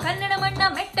ಕನ್ನಡ ಮಣ್ಣ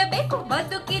ಮೆಟ್ಟಬೇಕು,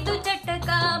 ಬದುಕಿದು ಚಟಕ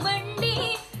ಬಂಡಿ,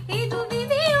 ಇದು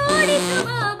ವಿಧಿ ಓಡಿಸುವ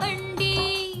ಬಂಡಿ,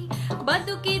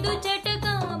 ಬದುಕಿದು ಚಟಕ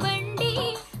ಬಂಡಿ,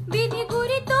 ವಿಧಿ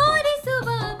ಗುರಿ ತೋರಿಸುವ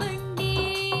ಬಂಡಿ,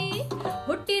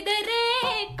 ಹುಟ್ಟಿದರೆ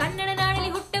ಕನ್ನಡ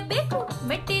ನಾಡಲ್ಲಿ ಹುಟ್ಟಬೇಕು,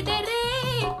 ಮೆಟ್ಟಿದರೆ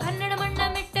ಕನ್ನಡ ಮಣ್ಣ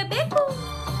ಮೆಟ್ಟಬೇಕು.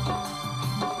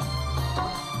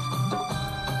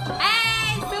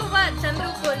 ಸೂಪರ್ ಚಂದ್ರು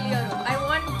ಕೊಹ್ಲಿ ಅವರು. ಐ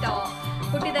ವಾಂಟ್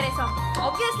ಹುಟ್ಟಿದರೆ ಸಾಂಗ್.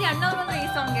 ಆಬ್ವಿಯಸ್ಲಿ ಅಣ್ಣವರು ಅಂದ್ರೆ ಈ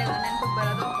ಸಾಂಗ್ ಎಲ್ಲ ನೆನಪಿಗೆ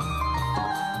ಬರೋದು.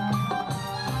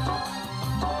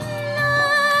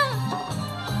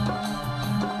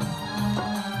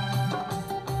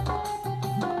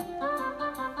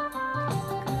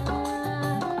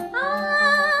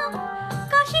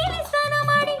 ಕಾಶಿಲಿ ಸ್ನಾನ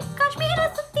ಮಾಡಿ ಕಾಶ್ಮೀರ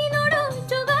ಸುತ್ತಿ ನೋಡು,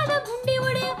 ಜೋಗಾದ ಗುಂಡಿ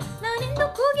ಒಡೆಯ ನಾನೆಂದು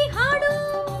ಕೂಗಿ ಹಾಡು,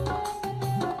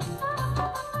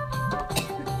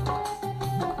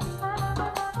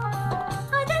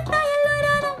 ಅಜಂತ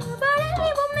ಎಲ್ಲೋರಾನ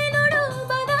ಬಾಳಲ್ಲಿ ಒಮ್ಮೆ ನೋಡು,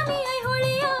 ಬಾದಾಮಿ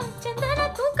ಐಹೊಳೆಯ ಚಂದನ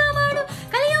ತೂಕ ಮಾಡು,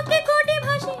 ಕಲಿಯೋಕೆ ಕೋಟಿ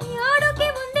ಭಾಷೆ ಆಡೋಕೆ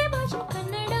ಒಂದೇ ಭಾಷೆ,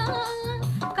 ಕನ್ನಡ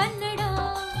ಕನ್ನಡ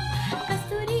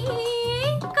ಕಸ್ತೂರಿ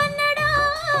ಕನ್ನಡ,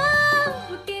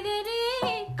 ಹುಟ್ಟಿದರೆ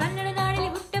ಕನ್ನಡ ನಾಡಲ್ಲಿ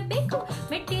ಹುಟ್ಟಬೇಕು,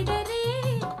 ಮೆಟ್ಟಿದರೆ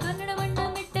ಕನ್ನಡ ಮಣ್ಣ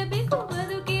ಮೆಟ್ಟಬೇಕು,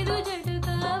 ಬದುಕಿದು ಜಟಕ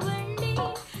ಬಂಡಿ,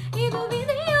 ಇದು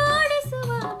ವಿಧಿ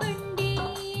ಓಡಿಸುವ ಬಂಡಿ,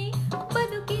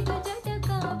 ಬದುಕಿದು ಜಟಕ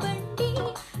ಬಂಡಿ,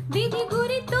 ವಿಧಿ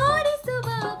ಗುರಿ ತೋರಿಸುವ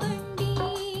ಬಂಡಿ.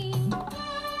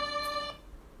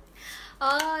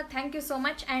 Thank you so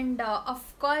much. And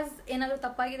of course ಏನಾದರೂ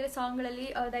ತಪ್ಪಾಗಿದ್ರೆ ಸಾಂಗ್ಗಳಲ್ಲಿ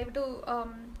ದಯವಿಟ್ಟು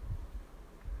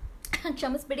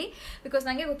ಕ್ಷಮಿಸ್ಬಿಡಿ, ಬಿಕಾಸ್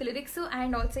ನನಗೆ ಗೊತ್ತು lyrics.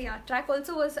 And also yeah track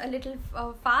also was little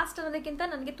fast ಅನ್ನೋದಕ್ಕಿಂತ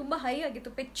ನನಗೆ ತುಂಬ ಹೈ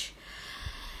ಆಗಿತ್ತು pitch.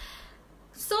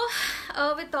 So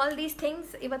with all these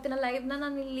things ಇವತ್ತಿನ ಲೈವ್ನ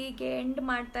ನಾನು ಇಲ್ಲಿಗೆ ಎಂಡ್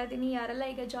ಮಾಡ್ತಾ ಇದ್ದೀನಿ. ಯಾರೆಲ್ಲ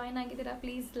ಈಗ ಜಾಯ್ನ್ ಆಗಿದ್ದೀರಾ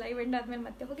ಪ್ಲೀಸ್ ಲೈವ್ ಎಂಡ್ ಆದಮೇಲೆ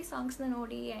ಮತ್ತೆ ಹೋಗಿ ಸಾಂಗ್ಸ್ನ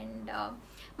ನೋಡಿ. ಆ್ಯಂಡ್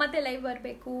ಮತ್ತೆ ಲೈವ್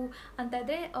ಬರಬೇಕು ಅಂತ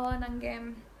ಇದ್ದರೆ ನನಗೆ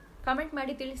ಕಮೆಂಟ್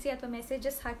ಮಾಡಿ ತಿಳಿಸಿ ಅಥವಾ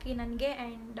ಮೆಸೇಜಸ್ ಹಾಕಿ ನನಗೆ.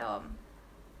 And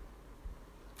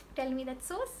Tell me, that's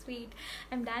so sweet.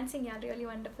 I'm dancing, yeah, really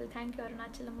wonderful. Thank you,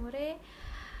 Arunachalam More.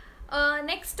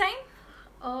 Next time,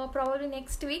 probably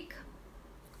next week,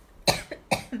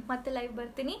 ಮತ್ತೆ ಲೈವ್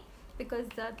ಬರ್ತೀನಿ. ಬಿಕಾಸ್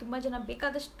ತುಂಬ ಜನ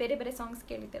ಬೇಕಾದಷ್ಟು ಬೇರೆ ಬೇರೆ ಸಾಂಗ್ಸ್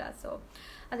ಕೇಳಿದ್ದೀರಾ. ಸೊ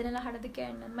ಅದನ್ನೆಲ್ಲ ಹಾಡೋದಕ್ಕೆ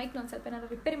ನನ್ನ ಮೈಕ್ನ ಒಂದು ಸ್ವಲ್ಪ ಏನಾದ್ರು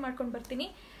ರಿಪೇರಿ ಮಾಡ್ಕೊಂಡು ಬರ್ತೀನಿ.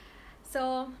 ಸೊ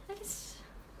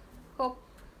ಹೋಪ್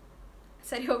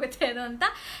ಸರಿ ಹೋಗುತ್ತೆ ಅದು ಅಂತ.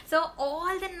 So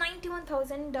all the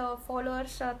 91,000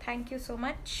 followers, thank you so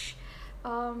much.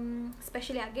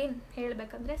 Specially again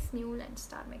ಹೇಳಬೇಕಂದ್ರೆ ಸ್ನ್ಯೂಲ್ ಆ್ಯಂಡ್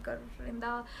ಸ್ಟಾರ್ ಮೇಕರಿಂದ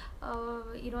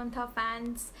ಇರುವಂಥ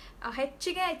ಫ್ಯಾನ್ಸ್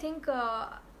ಹೆಚ್ಚಿಗೆ ಐ ಥಿಂಕ್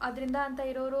ಅದರಿಂದ ಅಂತ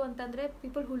ಇರೋರು ಅಂತಂದರೆ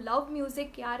ಪೀಪಲ್ ಹೂ ಲವ್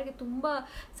ಮ್ಯೂಸಿಕ್, ಯಾರಿಗೆ ತುಂಬ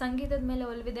ಸಂಗೀತದ ಮೇಲೆ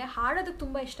ಒಲವಿದೆ, ಹಾಡೋದಕ್ಕೆ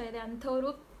ತುಂಬ ಇಷ್ಟ ಇದೆ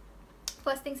ಅಂಥವರು.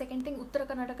 First thing. ಸೆಕೆಂಡ್ ಥಿಂಗ್, ಉತ್ತರ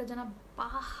ಕರ್ನಾಟಕ ಜನ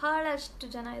ಬಹಳಷ್ಟು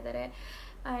ಜನ ಇದ್ದಾರೆ.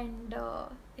 And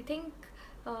I think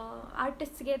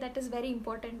ಆರ್ಟಿಸ್ಟ್ಗೆ that is very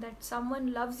important, that some one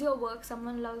loves your work, some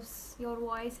one loves your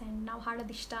voice and ನಾವು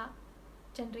ಹಾಡೋದಿಷ್ಟ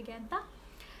ಜನರಿಗೆ ಅಂತ.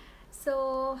 ಸೊ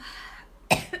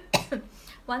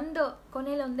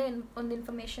ಕೊನೆಯಲ್ಲಿ ಒಂದು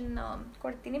ಇನ್ಫಾರ್ಮೇಷನ್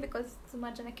ಕೊಡ್ತೀನಿ. ಬಿಕಾಸ್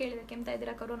ಸುಮಾರು ಜನ ಕೇಳಿದರೆ ಕೆಮ್ತಾ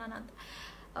ಇದ್ದೀರಾ ಕೊರೋನಾನ ಅಂತ.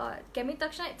 ಕೆಮ್ಮಿದ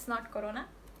ತಕ್ಷಣ it's not corona.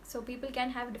 So people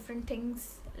can have different things,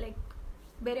 like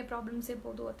ಬೇರೆ ಪ್ರಾಬ್ಲಮ್ಸ್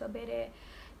ಇರ್ಬೋದು, ಅಥವಾ ಬೇರೆ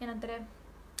ಏನಂತಾರೆ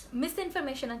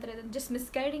ಮಿಸ್ಇನ್ಫಾರ್ಮೇಷನ್ ಅಂತಾರೆ, just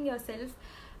misguiding your self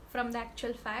from the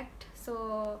actual fact. So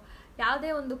ಯಾವುದೇ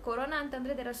ಒಂದು ಕೊರೋನಾ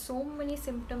ಅಂತಂದರೆ there are so many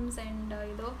symptoms and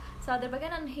ಇದು. ಸೊ ಅದ್ರ ಬಗ್ಗೆ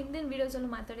ನಾನು ಹಿಂದಿನ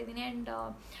ವೀಡಿಯೋಸಲ್ಲೂ ಮಾತಾಡಿದ್ದೀನಿ. ಆ್ಯಂಡ್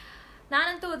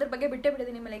ನಾನಂತೂ ಅದ್ರ ಬಗ್ಗೆ ಬಿಟ್ಟೇ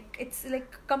ಬಿಟ್ಟಿದ್ದೀನಿ. Like it's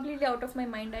like completely out of my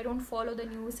mind. I don't follow the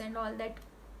news and all that.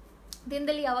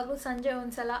 ದಿನದಲ್ಲಿ ಯಾವಾಗಲೂ ಸಂಜೆ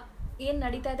ಒಂದು ಸಲ ಏನು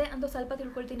ನಡೀತಾ ಇದೆ ಅಂತ ಸ್ವಲ್ಪ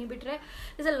ತಿಳ್ಕೊಳ್ತೀನಿ. ಬಿಟ್ಟರೆ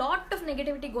is a lot of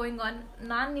negativity going on.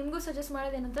 ನಾನು ನಿಮಗೂ ಸಜೆಸ್ಟ್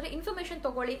ಮಾಡೋದು ಏನಂತಾರೆ, ಇನ್ಫಾರ್ಮೇಷನ್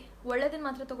ತೊಗೊಳ್ಳಿ, ಒಳ್ಳೆದನ್ನು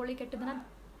ಮಾತ್ರ ತೊಗೊಳ್ಳಿ, ಕೆಟ್ಟದನ್ನು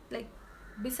ಲೈಕ್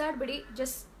ಬಿಸಾಡ್ಬಿಡಿ.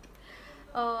 ಜಸ್ಟ್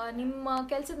ನಿಮ್ಮ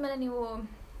ಕೆಲಸದ ಮೇಲೆ ನೀವು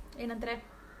ಏನಂತಾರೆ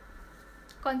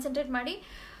ಕಾನ್ಸಂಟ್ರೇಟ್ ಮಾಡಿ,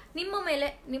 ನಿಮ್ಮ ಮೇಲೆ,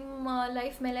 ನಿಮ್ಮ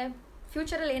ಲೈಫ್ ಮೇಲೆ,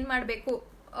 ಫ್ಯೂಚರಲ್ಲಿ ಏನು ಮಾಡಬೇಕು,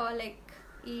 ಲೈಕ್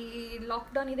ಈ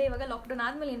ಲಾಕ್ಡೌನ್ ಇದೆ ಇವಾಗ, ಲಾಕ್ಡೌನ್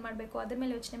ಆದಮೇಲೆ ಏನು ಮಾಡಬೇಕು ಅದ್ರ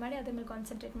ಮೇಲೆ ಯೋಚನೆ ಮಾಡಿ, ಅದ್ರ ಮೇಲೆ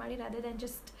ಕಾನ್ಸಂಟ್ರೇಟ್ ಮಾಡಿ, ರಾದರ್ ದ್ಯಾನ್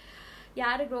ಜಸ್ಟ್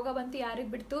ಯಾರಿಗೆ ರೋಗ ಬಂತು ಯಾರಿಗೆ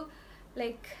ಬಿಡ್ತು.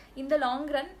 Like in the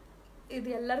long run ಇದು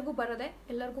ಎಲ್ಲರಿಗೂ ಬರೋದೆ,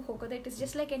 ಎಲ್ಲರಿಗೂ ಹೋಗೋದೆ. It is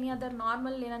just like any other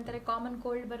normal ಏನಂತಾರೆ ಕಾಮನ್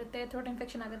ಕೋಲ್ಡ್ ಬರುತ್ತೆ, ಥ್ರೋಟ್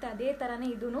ಇನ್ಫೆಕ್ಷನ್ ಆಗುತ್ತೆ, ಅದೇ ಥರನೇ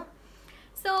ಇದೂ.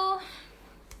 ಸೊ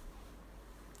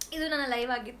ಇದು ನನ್ನ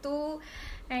ಲೈವ್ ಆಗಿತ್ತು.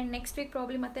 ಆ್ಯಂಡ್ ನೆಕ್ಸ್ಟ್ ವೀಕ್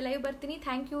ಪ್ರಾಬ್ಲಿ ಮತ್ತೆ ಲೈವ್ ಬರ್ತೀನಿ.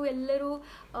 ಥ್ಯಾಂಕ್ ಯು ಎಲ್ಲರೂ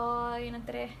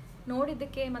ಏನಂತಾರೆ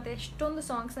ನೋಡಿದ್ದಕ್ಕೆ ಮತ್ತು ಎಷ್ಟೊಂದು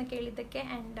ಸಾಂಗ್ಸ್ನ ಕೇಳಿದ್ದಕ್ಕೆ.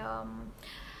 ಆ್ಯಂಡ್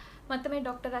ಮತ್ತೊಮ್ಮೆ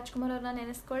ಡಾಕ್ಟರ್ ರಾಜ್ಕುಮಾರ್ ಅವ್ರನ್ನ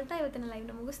ನೆನೆಸ್ಕೊಳ್ತಾ ಇವತ್ತಿನ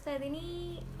ಲೈವ್ನ ಮುಗಿಸ್ತಾ ಇದ್ದೀನಿ.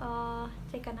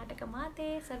 ಜೈ ಕರ್ನಾಟಕ ಮಾತೆ,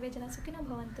 ಸರ್ವೇ ಜನ ಸುಖಿನೋ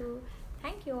ಭವಂತು.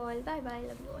 Thank you all, bye bye,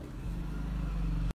 love you all.